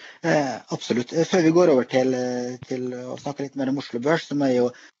 Absolutt. Før vi går over til å snakke litt mer om Oslo Børs, så må jeg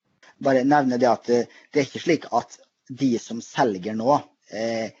jo bare nevne det at det er ikke slik at de som selger nå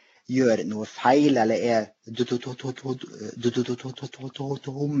gjør noe feil eller er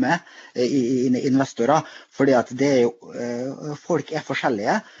tomme investorer, fordi at det er jo, folk er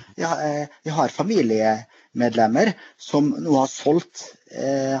forskjellige. Jeg har familiemedlemmer som nå har solgt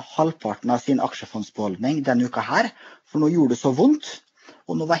halvparten av sin aksjefondsbeholdning denne uka her, for nå gjorde det så vondt,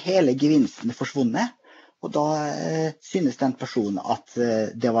 og nå var hele gevinsten forsvunnet, og da synes den personen at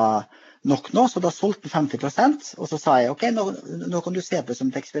det var nok nå, så da solgte 50%, og så sa jeg, ok, nå kan du se på det som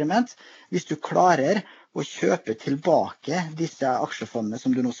et eksperiment. Hvis du klarer å kjøpe tilbake disse aksjefondene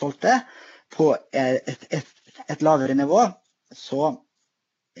som du nå solgte på et lavere nivå, så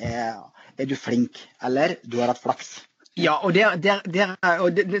er du flink, eller du har hatt flaks. Ja, og det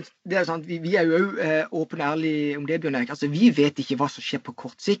er sånn, vi er jo åpne og ærlige om det, Bjørn Erik. Altså, vi vet ikke hva som skjer på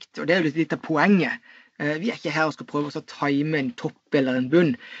kort sikt, og det er jo litt av poenget. Vi er ikke her og skal prøve å time en topp eller en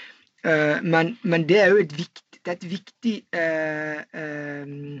bunn. Men det er jo et viktig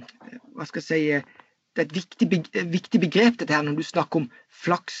hva skal jeg si, det er et viktig begrep dette her når du snakker om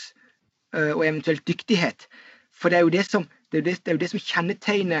flaks og eventuelt dyktighet, for det er jo det som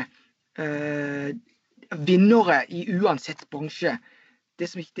kjennetegner vinnere i uansett bransje. Det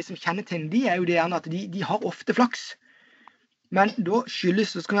som kjennetegner de er jo det gjerne at de har ofte flaks. Men da skal vi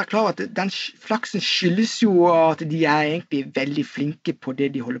være klar over at den flaksen skyldes jo at de er egentlig veldig flinke på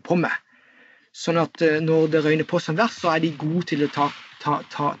det de holder på med. Sånn at når det røyner på som verst, så er de gode til å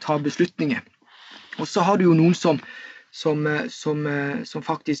ta beslutninger. Og så har du jo noen som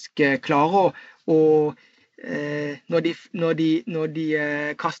faktisk klarer å når de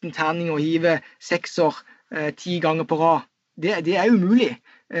kaster en terning og hiver 6-er 10 ganger på rad, det er umulig.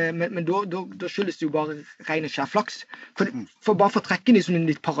 Men da skyldes det jo bare ren og skjær flaks. For bare for å trekke det som en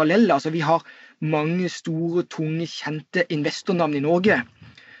litt parallell, altså vi har mange store, tunge, kjente investornavn i Norge.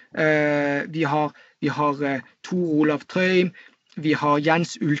 Vi har Tor Olav Trøim, vi har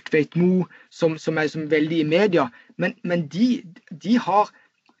Jens Ultveit Moe, som er som veldig i media, men de har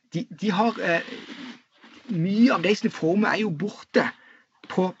mye av de sine former er jo borte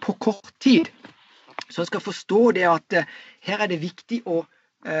på kort tid. Så jeg skal forstå det at her er det viktig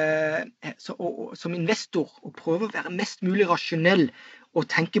som investor å prøve å være mest mulig rasjonell og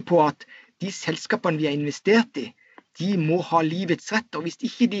tenke på at de selskapene vi har investert i, de må ha livets rett, og hvis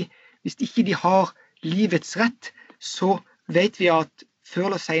ikke de har livets rett, så vet vi at før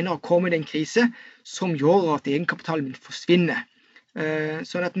eller senere kommer det en krise som gjør at egenkapitalen vil forsvinne.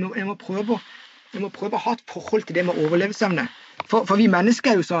 Så at jeg må prøve vi må prøve å ha et forhold til det med overlevelsesevne. For vi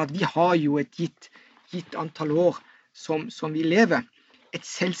mennesker jo sånn at vi har jo et gitt antall år som vi lever. Et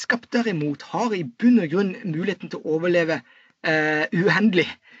selskap derimot har i bunn og grunn muligheten til å overleve uendelig,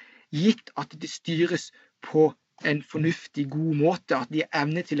 gitt at det styres på en fornuftig, god måte, at de har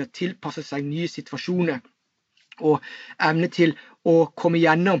evne til å tilpasse seg nye situasjoner, og evne til å komme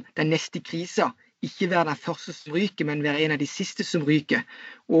gjennom den neste krisen, ikke være den første som ryker, men være en av de siste som ryker.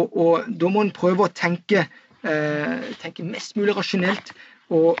 Og da må man prøve å tenke mest mulig rasjonelt,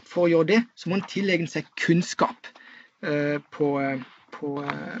 og for å gjøre det, så må man tillegge seg kunnskap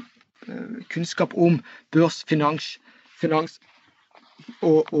kunnskap om børs, finans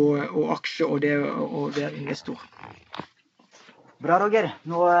og aksjer og det å være investor. Bra, Roger.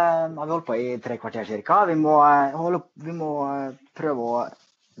 Nå har vi holdt på i 3 kvarter cirka. Vi må prøve å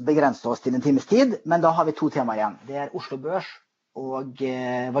begrense oss til en times tid, men da har vi 2 temaer igjen. Det er Oslo Børs og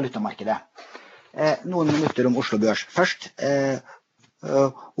valutamarkedet. Noen minutter om Oslo Børs. Først,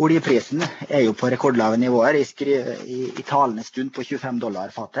 oljeprisen er jo på rekordlave nivåer i talende stund på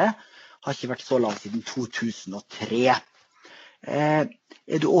 $25 fatet. Har ikke vært så lav siden 2003. Er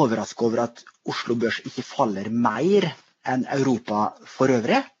du overrasket over at Oslo Børs ikke faller mer enn Europa for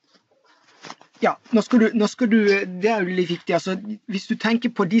øvrig? Ja, nå skal du, det er jo litt viktig, altså, hvis du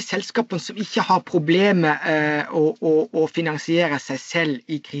tenker på de selskapene som ikke har problemer å finansiere seg selv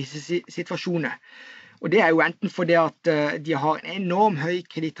i krisesituasjoner, og det er jo enten fordi at de har en enorm høy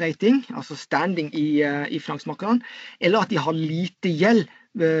kredittrating, altså standing i finansmarkedene, eller at de har lite gjeld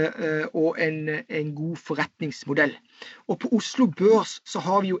og en god forretningsmodell. Og på Oslo Børs så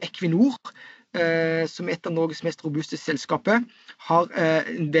har vi jo Equinor, som et av Norges mest robuste selskaper, har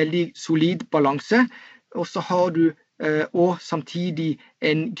en veldig solid balanse, og så har du og samtidig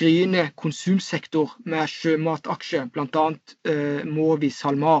en gryende konsumsektor med sjømataksjer, blant annet Mowi,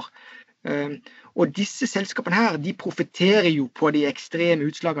 SalMar. Og disse selskapene her, de profiterer jo på de ekstreme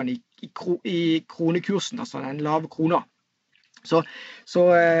utslagene i kronekursen, altså den lave krona. Og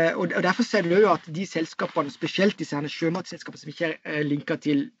derfor ser du jo at de selskapene, spesielt disse sjømatselskapene som ikke er linket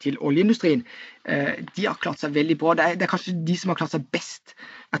til oljeindustrien, de har klart seg veldig bra. Det er kanskje de som har klart seg best.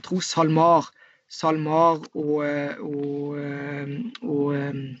 Jeg tror SalMar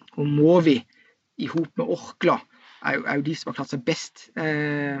og Mowi i hop med Orkla er jo de som har klart seg best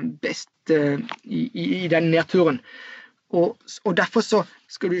i den nedturen. Og derfor så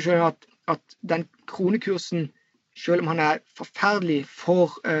skal du skjønne at den kronekursen, selv om han er forferdelig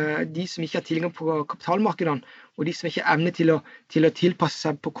for de som ikke har tilgang på kapitalmarkedene, og de som ikke har evne til å tilpasse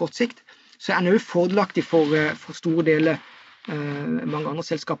seg på kort sikt, så er han jo fordelaktig for store deler, mange andre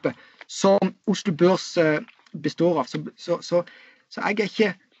selskaper, som Oslo Børs består av. Så jeg er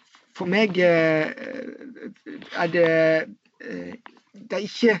ikke, for meg er det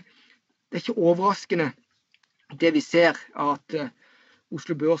ikke overraskende det vi ser, at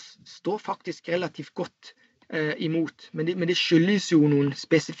Oslo Børs står faktisk relativt godt imot, men det skyldes jo noen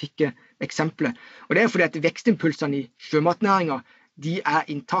spesifikke eksempler. Og det er fordi at vekstimpulsene i sjømatnæringen, de er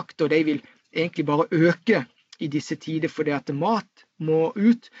intakt, og de vil egentlig bare øke i disse tider, fordi at mat må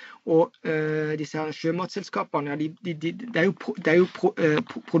ut, og disse her sjømatselskapene, det er jo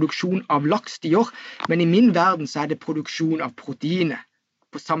produksjon av laks de gjør, men i min verden så er det produksjon av proteiner.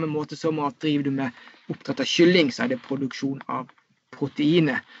 På samme måte som at driver du med oppdrett av kylling, så er det produksjon av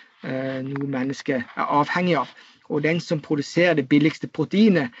proteiner, noe mennesker er avhengig av. Og den som produserer det billigste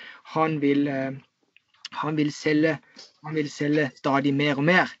proteinet, han vil selge stadig mer og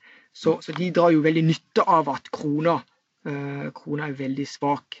mer. Så de drar jo veldig nytte av at krona er veldig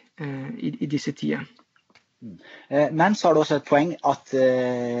svak i disse tider. Men så har du også et poeng at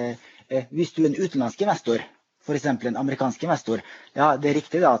hvis du er en utenlandsk investor, for eksempel en amerikansk investor, ja, det er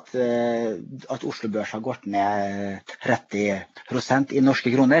riktig da at Oslo Børs har gått ned 30% i norske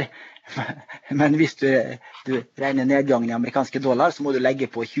kroner. Men hvis du regner nedgangen i amerikanske dollar, så må du legge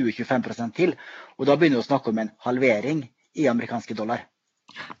på 20-25% til, og da begynner du å snakke om en halvering i amerikanske dollar.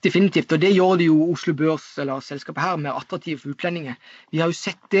 Definitivt, og det gjør det jo Oslo Børs, eller selskapet her, med attraktive for utlendinger. Vi har jo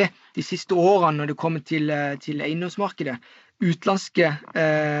sett det de siste årene når det kommer til eiendomsmarkedet. Utenlandske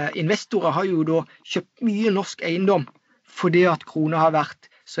investorer har jo da kjøpt mye norsk eiendom fordi at krona har vært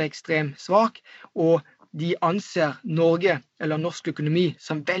så ekstremt svak, og de anser Norge, eller norsk økonomi,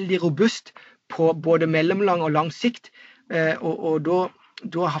 som veldig robust på både mellomlang og lang sikt, og da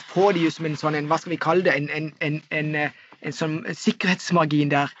får de jo som en sånn, hva skal vi kalle det, en sånn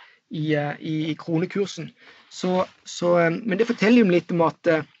sikkerhetsmargin der i kronekursen. Men det forteller jo litt om at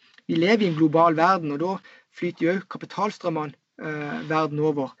vi lever i en global verden, og da flyter jo kapitalstrømmene verden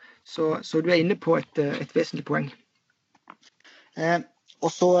over. Så du er inne på et vesentlig poeng. Og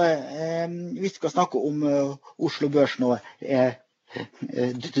så, vi skal snakke om Oslo Børs nå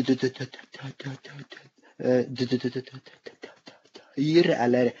dyr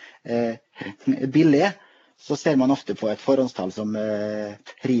eller billig, så ser man ofte på et forhåndstall som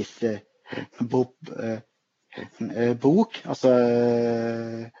bok, altså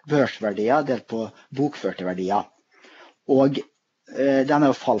børsverdier delt på bokførte verdier. Og den har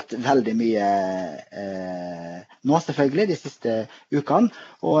jo falt veldig mye nå selvfølgelig, de siste ukene.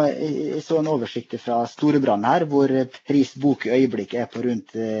 Og jeg så en oversikt fra Storebrand her, hvor pris bok i øyeblikket på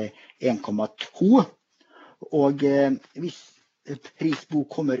rundt 1,2. Og hvis pris bok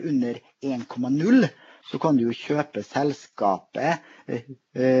kommer under 1,0, så kan du jo kjøpe selskapet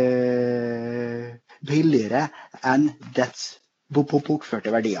billigere enn dets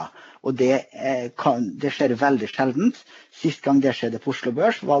bokførte verdier. Og det skjer veldig sjeldent. Sist gang det skjedde på Oslo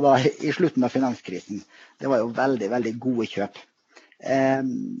Børs var da i slutten av finanskrisen. Det var jo veldig, veldig gode kjøp.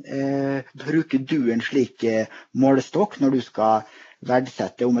 Bruker du en slik målestokk når du skal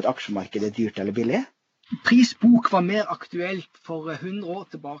verdsette om et aksjemarked er dyrt eller billig? Prisbok var mer aktuelt for 100 år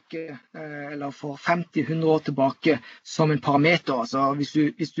tilbake, eller for 50-100 år tilbake, som en parameter. Altså,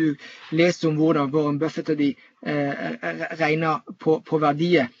 hvis du leser om hvordan Warren Buffett og de regner på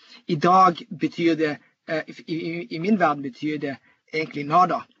verdier, i dag betyr det, i min verden betyr det egentlig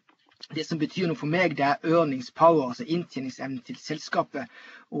nada. Det som betyr noe for meg, det earnings power, altså inntjeningsevnen til selskapet,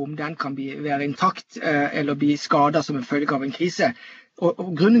 og om den kan være intakt eller bli skadet som en følge av en krise.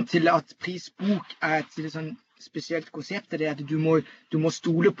 Og grunnen til at prisbok et sånn spesielt konsept er at du må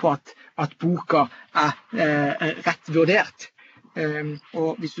stole på at boka rett vurdert.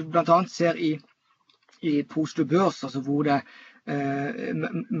 Og hvis du blant annet ser på Oslo Børs, altså hvor det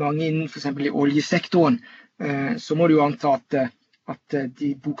mange innen for eksempel i oljesektoren, så må du jo anta at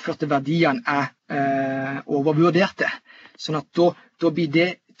de bokførte verdiene overvurderte. Sånn at da blir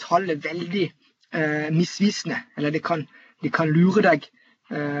det tallet veldig misvisende, eller det kan lure deg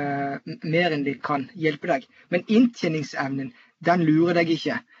mer enn det kan hjelpe deg. Men inntjeningsevnen, den lurer deg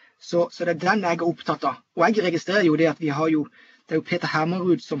ikke. Så det den jeg opptatt av. Og jeg registrerer jo det at det er jo Peter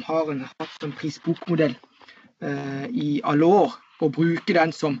Hermanrud som har hatt en prisbokmodell i alle år, og bruker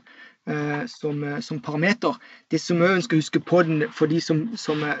den som parameter. Det som jeg ønsker å huske på den, for de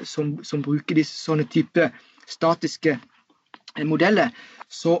som bruker sånne type statiske modeller,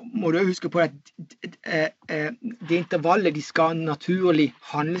 så må du huske på at det intervallet de skal naturlig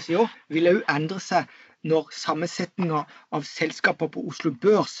handles i år, vil jo endre seg når sammensetningen av selskaper på Oslo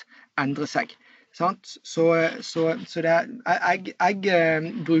Børs endrer seg. Så jeg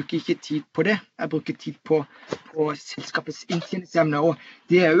bruker ikke tid på det. Jeg bruker tid på selskapets inntjeningsevne, og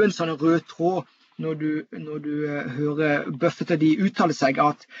det er jo en sånn rød tråd når du hører Buffett og de uttale seg,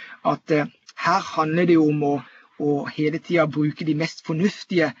 at her handler det jo om å hele tiden bruke de mest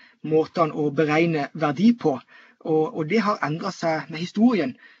fornuftige måtene å beregne verdi på, og det har endret seg med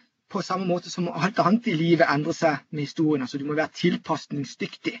historien, på samme måte som alt annet i livet endrer seg med historien. Altså du må være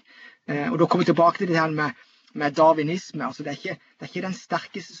tilpasningsdyktig. Og da kommer vi tilbake til det her med darwinisme. Altså det er ikke den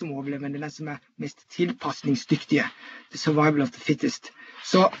sterkeste som overlever, men det er den som er mest tilpasningsdyktige. The survival of the fittest.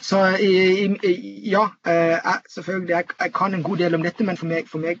 Så ja, selvfølgelig, jeg kan en god del om dette, men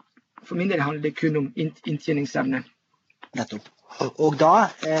for min del handler det kun om inntjeningsevne. Nettopp. Og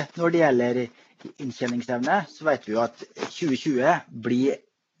da, når det gjelder inntjeningsevne, så vet vi jo at 2020 blir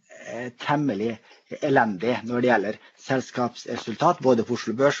temmelig elendig når det gjelder selskapsresultat, både på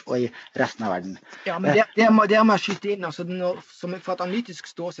Oslo Børs og i resten av verden. Ja, men det må jeg skyte inn, altså, som for et analytisk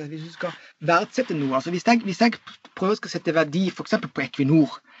ståsted, hvis du skal verdsette noe, altså hvis jeg prøver å sette verdi for eksempel på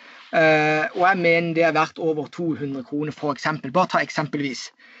Equinor, og jeg mener det er verdt over 200 kroner for eksempel, bare ta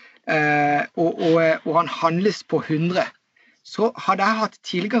eksempelvis, og han handles på 100, så hadde jeg hatt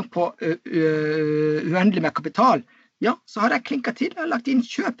tilgang på uendelig med kapital, ja, så hadde jeg klinket til og lagt inn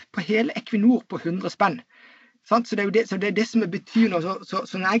kjøp på hele Equinor på 100 spenn. Så det er jo det som betyr noe. Så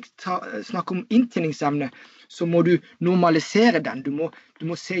når jeg snakker om inntjeningsevne, så må du normalisere den. Du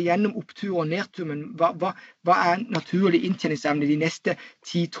må se gjennom opptur og nedtur, men hva er naturlig inntjeningsevne de neste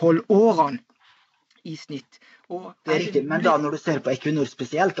 10-12 årene i snitt? Det er riktig, men da når du ser på Equinor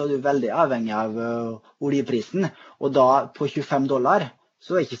spesielt, da er du veldig avhengig av oljeprisen, og da på $25,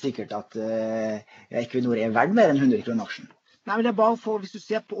 så er det ikke sikkert at Equinor er verdt mer enn 100 kroner aksjen. Nei, men det er bare for, hvis du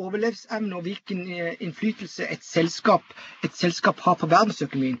ser på overlevelsesevne og hvilken innflytelse et selskap har på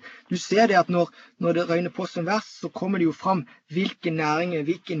verdensøkonomien. Du ser det at når det røyner på som verst, så kommer det jo fram hvilke næringer,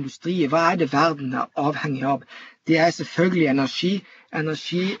 hvilke industrier, hva er det verden er avhengig av. Det er selvfølgelig energi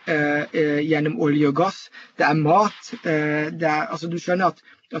gjennom olje og gass, det er mat, altså du skjønner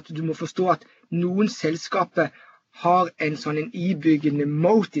at du må forstå at noen selskaper har en sånn en ibyggende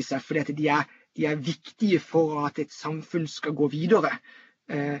mote i seg, fordi at de er viktige for at et samfunn skal gå videre.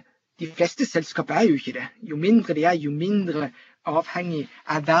 De fleste selskaper jo ikke det. Jo mindre de jo mindre avhengig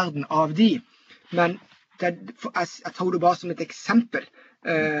verden av de. Men jeg tar det bare som et eksempel.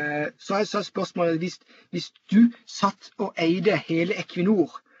 Så spørsmålet, hvis du satt og eide hele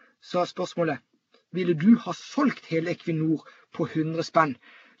Equinor, så spørsmålet, ville du ha solgt hele Equinor på 100 spenn?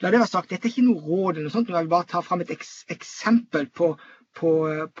 La det være sagt, dette ikke noe råd eller noe sånt, men jeg vil bare ta frem et eksempel på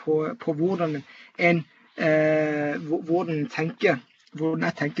hvordan hvordan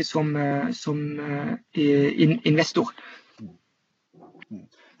jeg tenker som investor.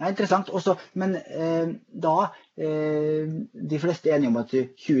 Det interessant også, men de fleste enige om at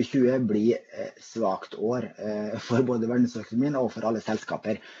 2020 blir svagt år for både verdensøkonomien og for alle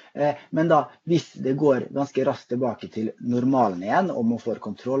selskaper. Men da, hvis det går ganske raskt tilbake til normalen igjen, og man får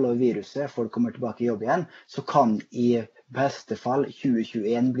kontroll over viruset, folk kommer tilbake i jobb igjen, så kan i beste fall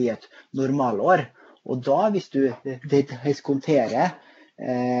 2021 bli et normalår. Og da, hvis du diskonterer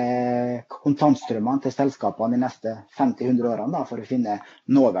kontantstrømmene til selskapene de neste 50-100 årene da, for å finne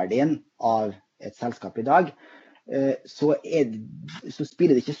nåverdien av et selskap i dag, så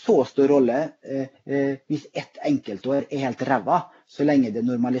spiller det ikke så stor rolle hvis ett enkeltår helt ræva, så lenge det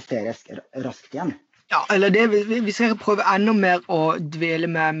normaliseres raskt igjen. Ja, eller vi skal prøve enda mer å dvele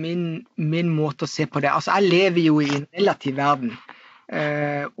med min måte å se på det. Altså, jeg lever jo i en relativ verden,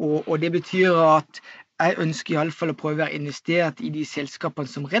 og det betyr at jeg ønsker i alle fall å prøve å være investert i de selskapene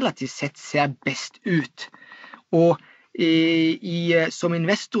som relativt sett ser best ut. Og som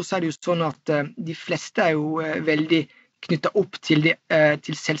investor så det jo sånn at de fleste jo veldig knyttet opp til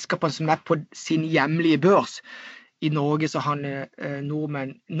selskapene som på sin hjemlige børs. I Norge så handler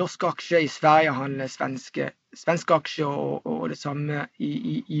nordmenn norske aksjer, i Sverige handler svenske aksjer og det samme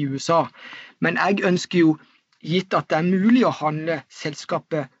i USA. Men jeg ønsker jo, gitt at det mulig å handle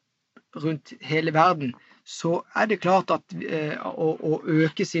selskapet rundt hele verden, så det klart at å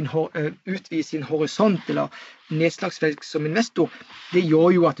utvide sin horisont eller nedslagsfelt som investor, det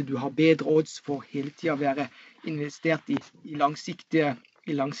gjør jo at du har bedre odds for hele tiden å være investert i langsiktige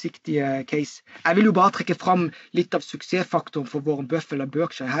case. Jeg vil jo bare trekke frem litt av suksessfaktoren for Warren Buffett eller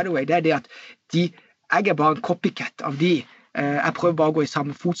Berkshire Hathaway, det det at jeg bare en copycat av de. Jeg prøver bare å gå i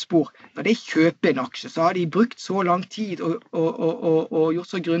samme fotspor. Når de kjøper en aksje, så har de brukt så lang tid og gjort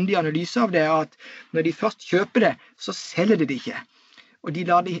så grundig analyse av det, at når de først kjøper det, så selger de det ikke. Og de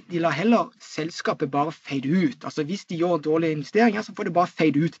lar heller selskapet bare fade ut. Altså hvis de gjør dårlige investeringer, så får det bare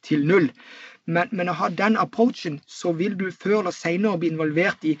fade ut til 0. Men å ha den approachen, så vil du før eller senere bli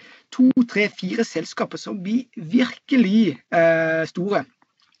involvert i 2, 3, 4 selskaper som blir virkelig store.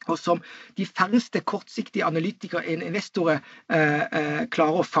 Og som de færreste kortsiktige analytikere og investorer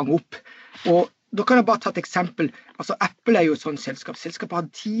klarer å fange opp. Og da kan jeg bare ta et eksempel. Altså Apple jo et sånt selskap. Selskapet har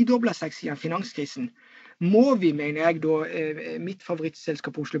 10-doblet seg siden finanskrisen. Movi, mener jeg da, mitt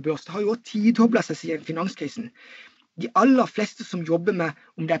favorittselskap på Oslo Børs, det har jo 10-doblet seg siden finanskrisen. De aller fleste som jobber med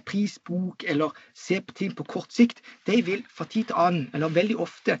om det prisbok eller ser på ting på kort sikt, de vil fra tid til annen, eller veldig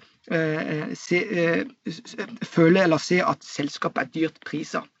ofte, føle eller se at selskapet dyrt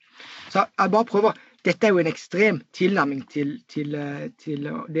priser. Så jeg bare prøver, dette jo en ekstrem tilnærming til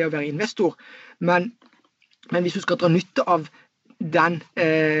det å være investor, men hvis du skal dra nytte av den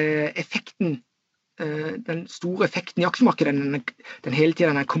effekten, den store effekten i aksjemarkedet, den hele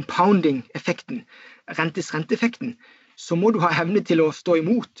tiden den compounding-effekten, renteeffekten, så må du ha evne til å stå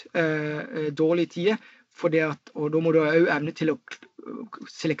imot dårlige tider, og da må du ha evne til å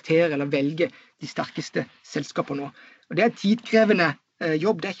selektere eller velge de sterkeste selskapene nå. Og det tidkrevende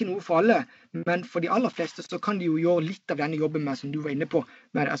jobb, det ikke noe for alle, men for de aller fleste så kan de jo gjøre litt av denne jobben med, som du var inne på,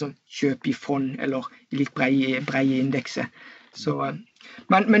 med altså, kjøp i fond eller i litt breie indekser. Så,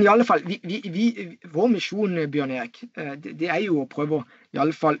 men i alle fall, vår misjon, Bjørn Erik, det jo å prøve å i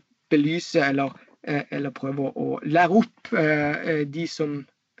alle fall belyse eller prøve å lære opp de som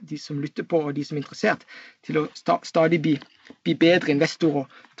lytter på og de som interessert til å stadig bli bedre investorer og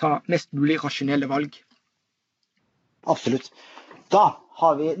ta mest mulig rasjonelle valg. Absolutt. Da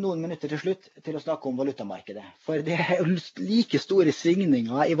har vi noen minutter til slutt til å snakke om valutamarkedet. For det jo like store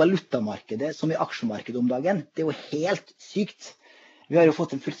svingninger i valutamarkedet som i aksjemarkedet om dagen. Det jo helt sykt. Vi har jo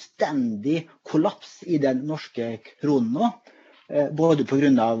fått en fullstendig kollaps i den norske kronen nå. Både på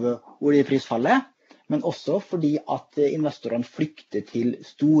grunn av oljeprisfallet, men også fordi at investorene flykter til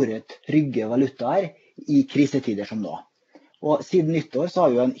store, trygge valutaer i krisetider som nå. Og siden nyttår så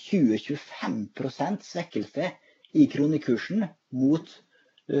har jo en 20-25% svekkelse i kronekursen mot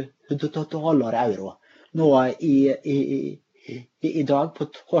dollar og euro. Nå i i dag, på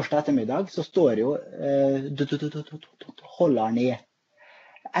torsdag ettermiddag, så står jo holder den i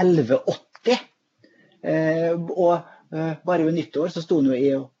 11,80. Og bare ved nyttår så sto den jo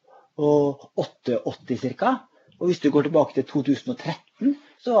i 8,80 cirka. Og hvis du går tilbake til 2013,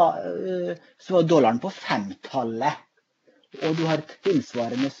 så var dollaren på 5-tallet. Og du har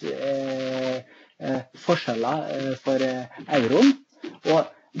tilsvarende forskjeller for euroen. Og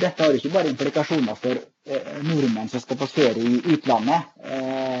dette har ikke bare implikasjoner for nordmenn som skal på ferie i utlandet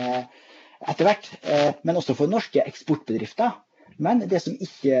etter hvert, men også for norske eksportbedrifter. Men det som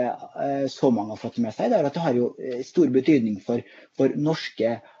ikke så mange har fått med seg, det er at det har jo stor betydning for norske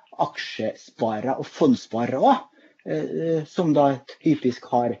aksjesparere og fondssparere også, som da typisk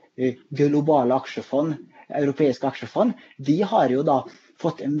har globale aksjefond, europeiske aksjefond. De har jo da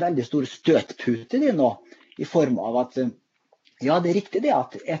fått en veldig stor støtpute de nå, i form av at, ja, det er riktig det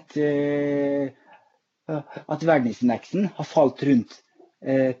at verdensindeksen har falt rundt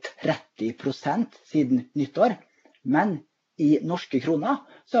 30% siden nyttår, men i norske kroner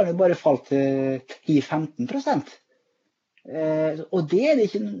så har det bare falt 10-15%. Og det er det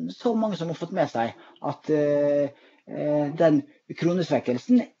ikke så mange som har fått med seg, at den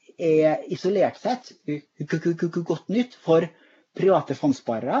kronesvekkelsen er isolert sett godt nytt for private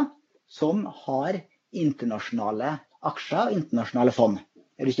fondssparere som har internasjonale aksjer og internasjonale fond.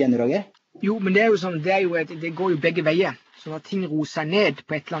 Er du ikke enig, Roger? Jo, men det er jo sånn, det går jo begge veier. Så når ting roer seg ned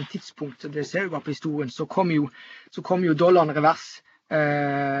på et eller annet tidspunkt, og det ser vi bare på historien, så kommer jo dollaren revers,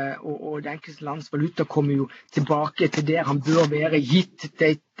 og det enkelte lands valuta kommer jo tilbake til der han bør være, gitt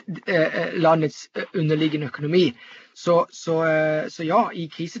det landets underliggende økonomi. Så ja, i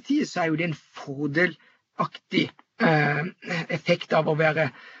krisetid så er jo det en fordelaktig effekt av å være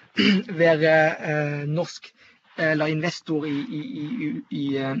norsk eller investor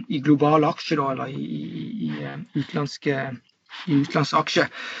i globale aksjer, eller i utenlandsaksjer.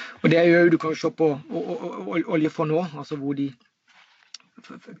 Og det er jo, du kan jo se på oljefond nå, altså hvor de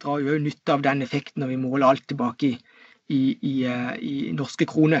drar jo nytte av den effekten når vi måler alt tilbake i norske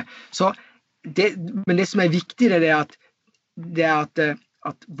kroner. Men det som er viktig, det er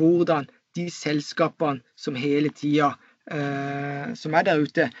at hvordan de selskapene som hele tiden som er der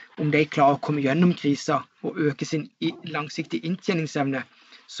ute, om de klarer å komme gjennom krisen og øke sin langsiktige inntjeningsevne,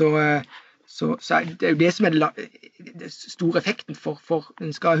 så er det jo det som er den store effekten for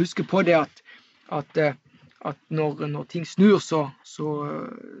en skal huske på det at når ting snur, så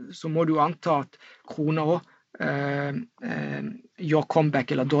må du anta at kroner også gjør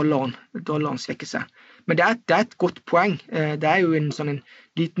comeback, eller dollaren svekker seg. Men det er et godt poeng. Det er jo en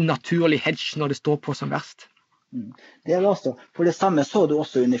liten naturlig hedge når det står på som verst. Det er det også. For det samme så du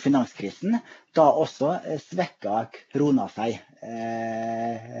også under finanskrisen, da også svekket krona seg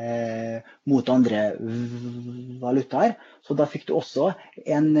mot andre valutaer. Så da fikk du også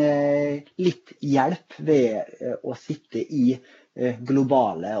en litt hjelp ved å sitte i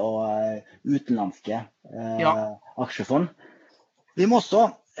globale og utenlandske aksjefond. Vi må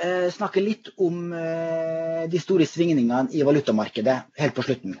også snakke litt om de store svingningene i valutamarkedet helt på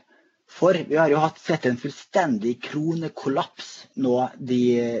slutten. For vi har jo sett en fullstendig kronekollaps nå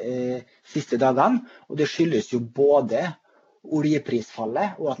de siste dagene, og det skyldes jo både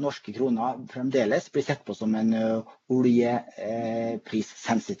oljeprisfallet og at norske kroner fremdeles blir sett på som en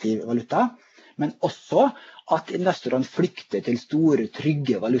oljeprissensitiv valuta, men også at investorene flykter til store,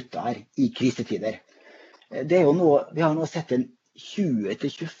 trygge valutaer i krisetider. Det er jo nå, vi har nå sett en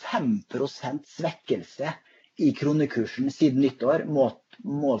 20-25% svekkelse i kronekursen siden nyttår,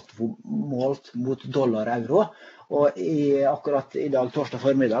 målt mot dollar og euro, og akkurat i dag, torsdag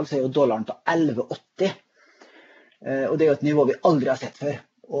formiddag, så er jo dollaren på 11,80, og det er jo et nivå vi aldri har sett før.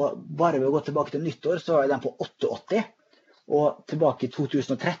 Og bare ved å gå tilbake til nyttår, så er den på 8,80, og tilbake i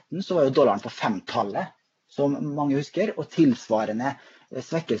 2013 så var jo dollaren på 5-tallet, som mange husker, og tilsvarende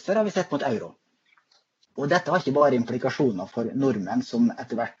svekkelser har vi sett mot euro. Og dette har ikke bare implikasjoner for nordmenn som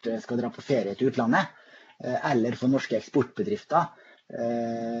etter hvert skal dra på ferie til utlandet, eller for norske eksportbedrifter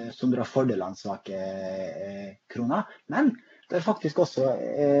som drar fordelene svake kroner, men det er faktisk også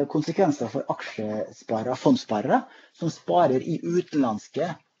konsekvenser for aksjesparere, fondssparere, som sparer i utenlandske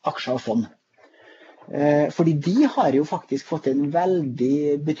aksjer og fond. Fordi de har jo faktisk fått en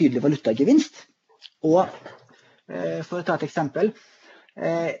veldig betydelig valutagevinst. Og for å ta et eksempel,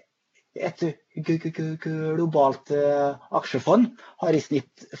 et globalt aksjefond har i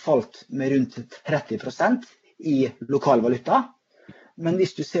snitt falt med rundt 30% i lokal valuta. Men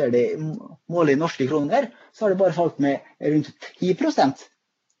hvis du ser det målet i norske kroner, så har det bare falt med rundt 10%.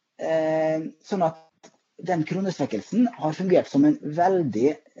 Sånn at den kronesvekkelsen har fungert som en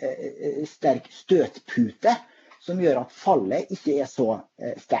veldig sterk støtpute som gjør at fallet ikke så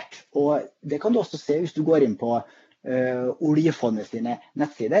sterkt. Og det kan du også se hvis du går inn på oljefondet sine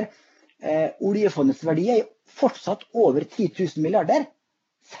nettsider. Oljefondets verdi fortsatt over 10 000 milliarder,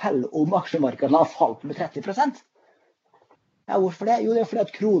 selv om aksjemarkedene har falt med 30%. Ja, hvorfor det? Jo, det fordi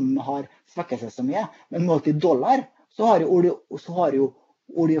at kronen har svekket seg så mye, men målt i dollar så har jo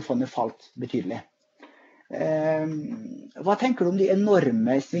oljefondet falt betydelig. Hva tenker du om de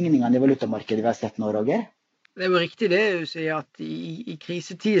enorme svingningene i valutamarkedet vi har sett nå, Roger? Det jo riktig det du sier, at i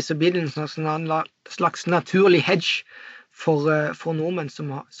krisetid så blir det en slags naturlig hedge for nordmenn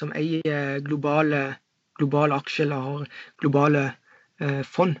som eier globale aksjer eller har globale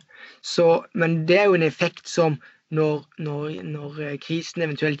fond. Men det jo en effekt som når krisen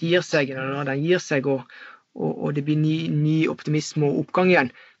eventuelt gir seg, eller når den gir seg og det blir ny optimisme og oppgang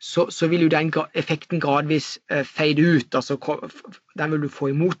igjen, så vil jo den effekten gradvis fade ut, altså den vil du få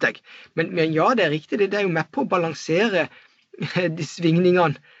imot deg. Men ja, det riktig, det jo med på å balansere de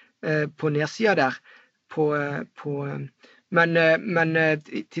svingningene på nedsida der. Men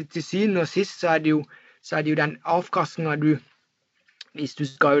til syvende og sist så det jo den avkastningen hvis du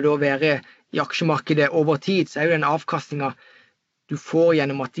skal jo da være i aksjemarkedet over tid, så jo den avkastningen du får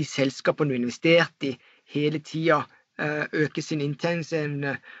gjennom at de selskapene du investert i hele tida øker sin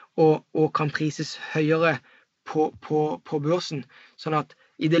inntjeningsevne og kan prises høyere på børsen. Sånn at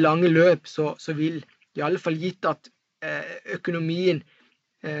i det lange løp så vil, i alle fall gitt at økonomien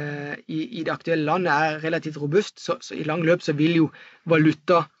i det aktuelle landet relativt robust, så i lang løp så vil jo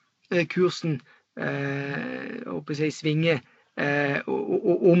valutakursen svinge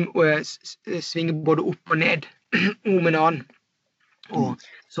svinge både opp og ned om en annen.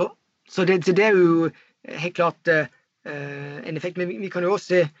 Så det jo helt klart en effekt, men vi kan jo også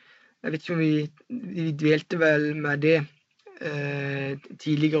se, jeg vet ikke om vi delte vel med det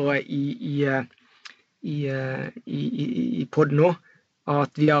tidligere i podden nå,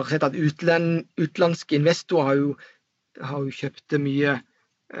 at vi har sett at utenlandske investorer har jo kjøpt mye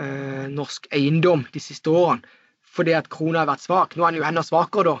norsk eiendom de siste årene, fordi at krona har vært svak. Nå den jo enda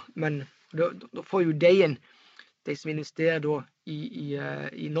svakere da, men da får jo de som investerer da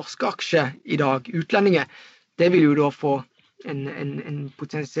i norske aksjer i dag, utlendinger, det vil jo da få en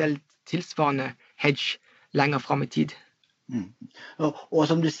potensielt tilsvarende hedge lenger frem i tid. Og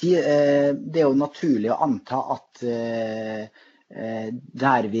som du sier, det jo naturlig å anta at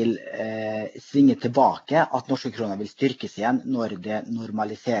der vil svinge tilbake, at norske kroner vil styrkes igjen når det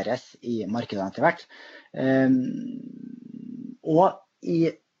normaliseres i markedene etter hvert. Og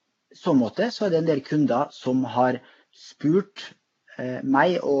i så måte så det en del kunder som har spurt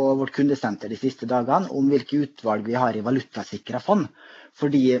meg og vårt kundesenter de siste dagene om hvilke utvalg vi har i valutasikret fond.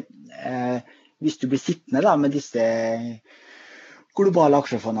 Fordi hvis du blir sittende da med disse globale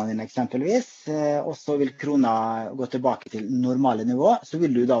aksjefondene dine eksempelvis, og så vil krona gå tilbake til normale nivå, så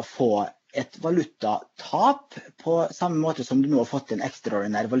vil du da få et valutatap på samme måte som du nå har fått en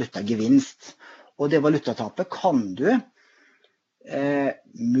ekstraordinær valutagevinst. Og det valutatapet kan du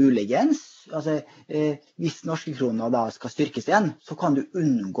muligens, altså hvis norske kroner da skal styrkes igjen, så kan du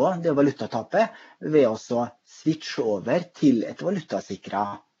unngå det valutatapet ved å switche over til et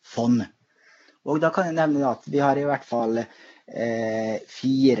valutasikret fond. Og da kan jeg nevne at vi har i hvert fall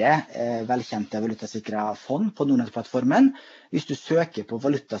 4 velkjente valutasikret fond på Nordnett-plattformen. Hvis du søker på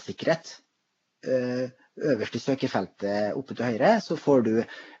valutasikret øverst i søkefeltet oppe til høyre, så får du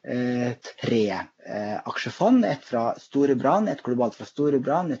 3 aksjefond, et fra Storebrand, et globalt fra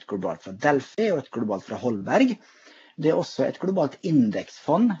Storebrand, et globalt fra Delphi og et globalt fra Holberg. Det også et globalt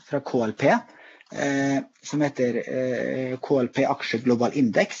indeksfond fra KLP, som heter KLP Aksje Global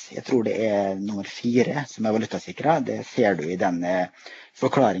Index. Jeg tror det nummer 4 som valutasikret. Det ser du i den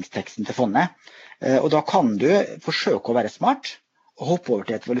forklaringsteksten til fondet. Og da kan du forsøke å være smart og hoppe over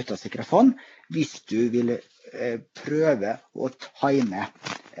til et valutasikret fond hvis du vil prøve å time.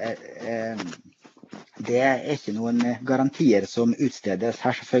 Det ikke noen garantier som utstedes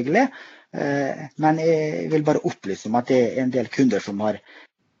her selvfølgelig, men jeg vil bare opplyse om at det en del kunder som har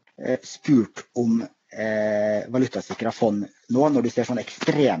spurt om valutasikret fond nå, når de ser sånne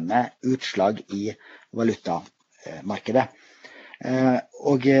ekstreme utslag i valutamarkedet.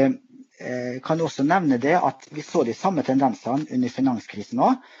 Og kan også nevne det at vi så de samme tendensene under finanskrisen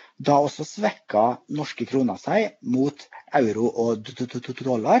nå, da også svekket norske kroner seg mot euro og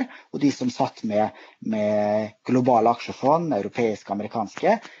dollar, og de som satt med globale aksjefond, europeiske,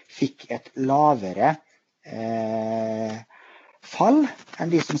 amerikanske, fikk et lavere fall enn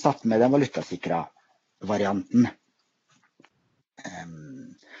de som satt med den valutasikra varianten.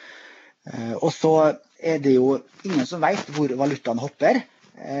 Og så det jo ingen som vet hvor valutaen hopper,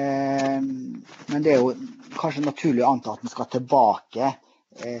 Men det jo kanskje naturlig å anta at den skal tilbake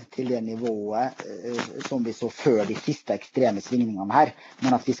til det nivået som vi så før de siste ekstreme svingningene her,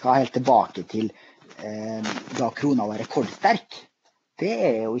 men at vi skal helt tilbake til da krona var rekordsterk, det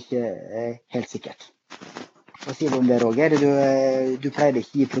jo ikke helt sikkert. Hva sier du om det, Roger? Du pleier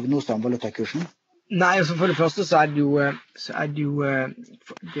ikke å gi prognoser om valutakursen? Nei, altså for det første så det jo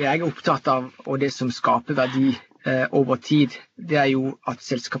det jeg opptatt av, og det som skaper verdi over tid, det jo at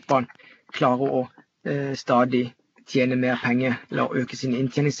selskapene klarer å stadig tjene mer penger eller øke sin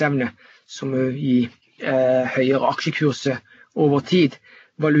inntjeningsevne, som gir høyere aksjekurser over tid.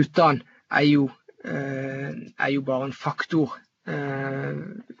 Valutaen jo bare en faktor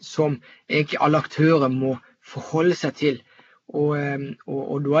som egentlig alle aktører må forholde seg til. Og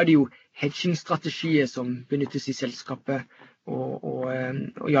da det jo hedging-strategier som benyttes i selskapet, og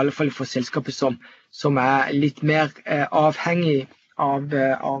i alle fall for selskapet som litt mer avhengig av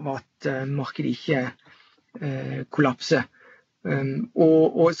at markedet ikke kollapser.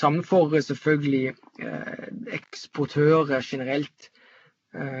 Og sammen for selvfølgelig eksportører generelt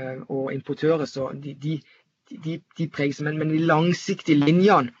og importører, så de preges, men de langsiktige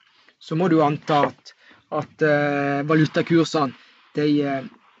linjene, så må du anta at valutakursene de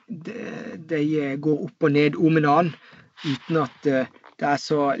går opp og ned om en annen, uten at det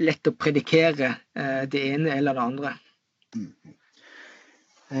så lett å predikere det ene eller det andre.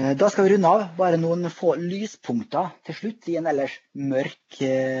 Da skal vi runde av. Bare noen få lyspunkter til slutt i en ellers mørk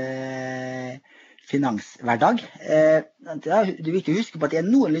finanshverdag. Det viktig å huske på at det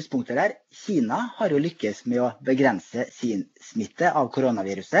noen lyspunkter der. Kina har jo lykkes med å begrense sin smitte av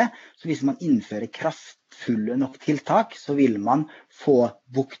koronaviruset, så hvis man innfører kraftfulle nok tiltak, så vil man få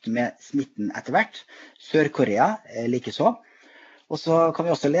bukt med smitten etter hvert. Sør-Korea likeså. Og så kan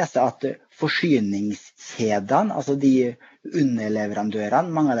vi også lese at forsyningskjedene, altså de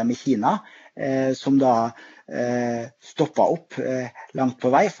underleverandørene, mange av dem i Kina, som da stoppet opp langt på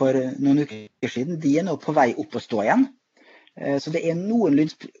vei for noen uker siden, de nå på vei opp og stå igjen. Så det noen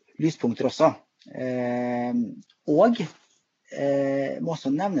lyspunkter også. Og må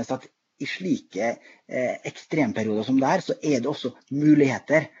også nevnes at i slike ekstremperioder som det så det også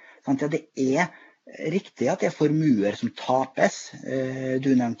muligheter. Det riktig at det formuer som tapes. Du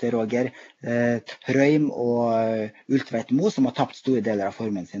nevnte Roger Røym og Ultveit Mo som har tapt store deler av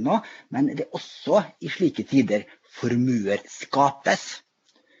formuen sin nå, men det også i slike tider formuer skapes.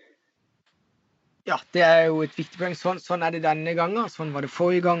 Ja, det jo et viktig poeng. Sånn det denne gangen, sånn var det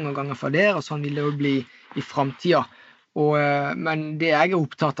forrige gang og ganger for der, og sånn vil det jo bli i fremtiden. Men det jeg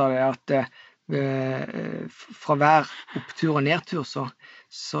opptatt av at fra hver opptur og nedtur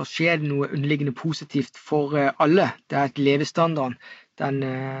så skjer det noe underliggende positivt for alle. Det et levestandarden,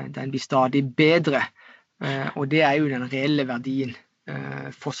 den blir stadig bedre, og det jo den reelle verdien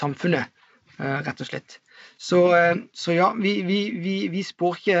for samfunnet, rett og slett. Så ja, vi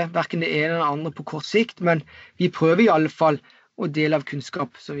spår ikke hverken det ene eller det andre på kort sikt, men vi prøver i alle fall å dele av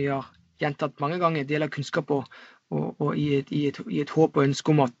kunnskap, som vi har gjentatt mange ganger, dele av kunnskap og i et håp og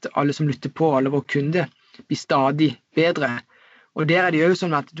ønske om at alle som lytter på, alle våre kunder, blir stadig bedre. Og der det jo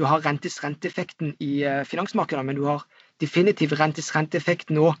sånn at du har rentes-renteeffekten i finansmarkedet, men du har definitivt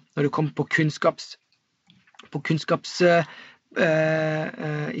rentes-renteeffekten nå når du kommer på i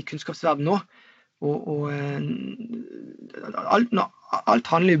kunnskapsverden nå. Og alt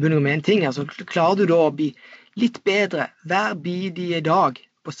handler jo bunn om en ting. Altså, klarer du da å bli litt bedre hver bidige dag,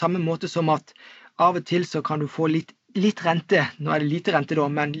 på samme måte som at av og til så kan du få litt rente, nå det lite rente da,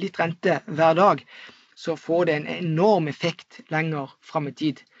 men litt rente hver dag, så får det en enorm effekt lenger frem i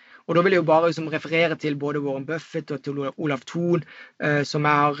tid. Og da vil jeg jo bare referere til både Warren Buffett og til Olav Thon, som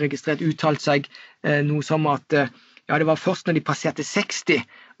jeg har registrert uttalt seg noe som at det var først når de passerte 60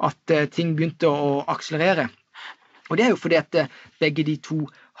 at ting begynte å akselerere. Og det jo fordi at begge de to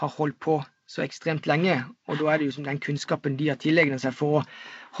har holdt på så ekstremt lenge, og da det jo den kunnskapen de har tillegnet seg for å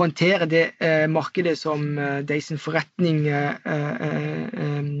håndtere det markedet som de sin forretning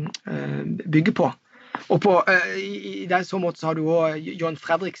bygger på. Og i den så måte så har du også John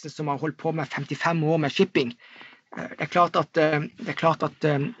Fredriksen som har holdt på med 55 år med shipping. Det klart at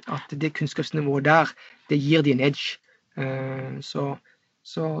det kunnskapsnivået der, det gir de en edge. Så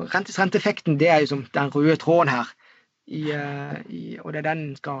rentes-renteeffekten, det jo som den røde tråden her, og det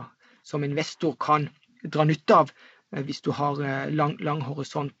den som investor kan dra nytte av hvis du har lang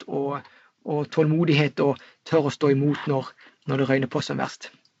horisont og tålmodighet og tør å stå imot når det røyner på som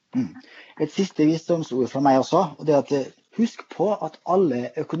verst. Et siste visdomsord fra meg også, og det at husk på at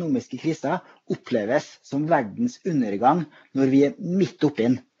alle økonomiske kriser oppleves som verdens undergang når vi midt oppi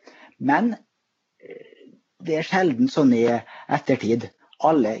den. Men det sjelden sånn i ettertid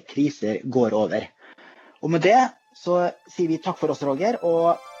alle kriser går over. Og med det så sier vi takk for oss, Roger,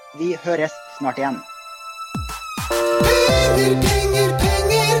 og vi høres snart igjen. Penger, penger,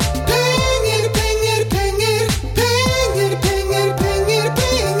 penger, penger, penger, penger, penger, penger, penger,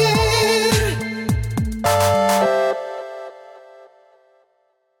 penger.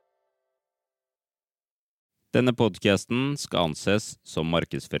 Denne podcasten skal anses som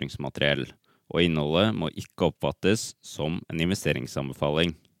markedsføringsmateriell, og innholdet må ikke oppfattes som en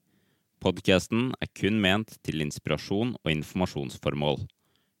investeringsanbefaling. Podcasten kun ment til inspirasjon og informasjonsformål.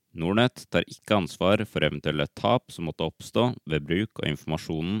 Nordnet tar ikke ansvar for eventuelle tap som måtte oppstå ved bruk av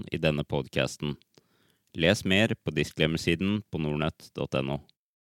informasjonen i denne podcasten. Les mer på disclaimer-siden på nordnet.no.